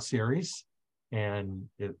shootout series, and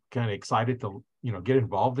it kind of excited to get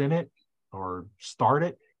involved in it or start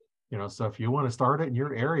it. So if you want to start it in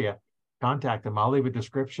your area, contact them. I'll leave a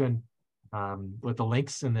description with the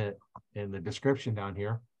links in the description down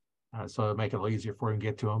here. so it'll make it a little easier for him to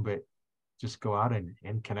get to them. But just go out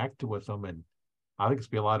and connect with them, and I think it's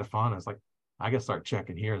be a lot of fun. It's like I gotta start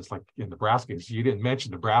checking here. It's like in Nebraska. You didn't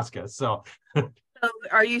mention Nebraska, so. So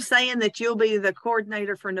are you saying that you'll be the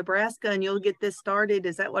coordinator for Nebraska and you'll get this started?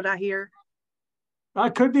 Is that what I hear? I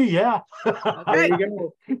could be, yeah. There Okay.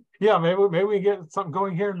 you go. Yeah, maybe we get something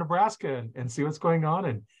going here in Nebraska and see what's going on,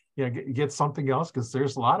 and get something else, because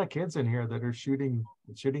there's a lot of kids in here that are shooting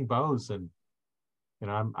bows, and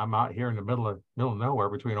I'm out here in the middle of nowhere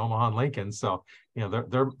between Omaha and Lincoln, so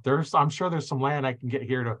there's I'm sure there's some land I can get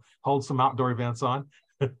here to hold some outdoor events on.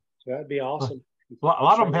 That'd be awesome. A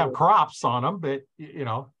lot of them have crops on them, but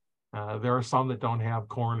there are some that don't have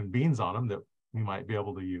corn and beans on them that we might be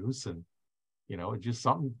able to use, and just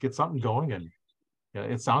get something going, and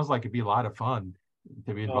it sounds like it'd be a lot of fun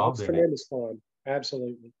to be involved in. It's tremendous fun.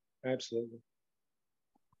 Absolutely.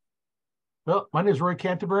 Well, my name is Roy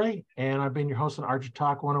Canterbury, and I've been your host on Archer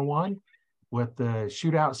Talk 101 with the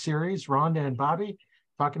Shootout Series. Rhonda and Bobby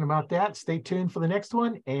talking about that. Stay tuned for the next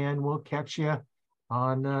one, and we'll catch you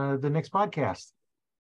on the next podcast.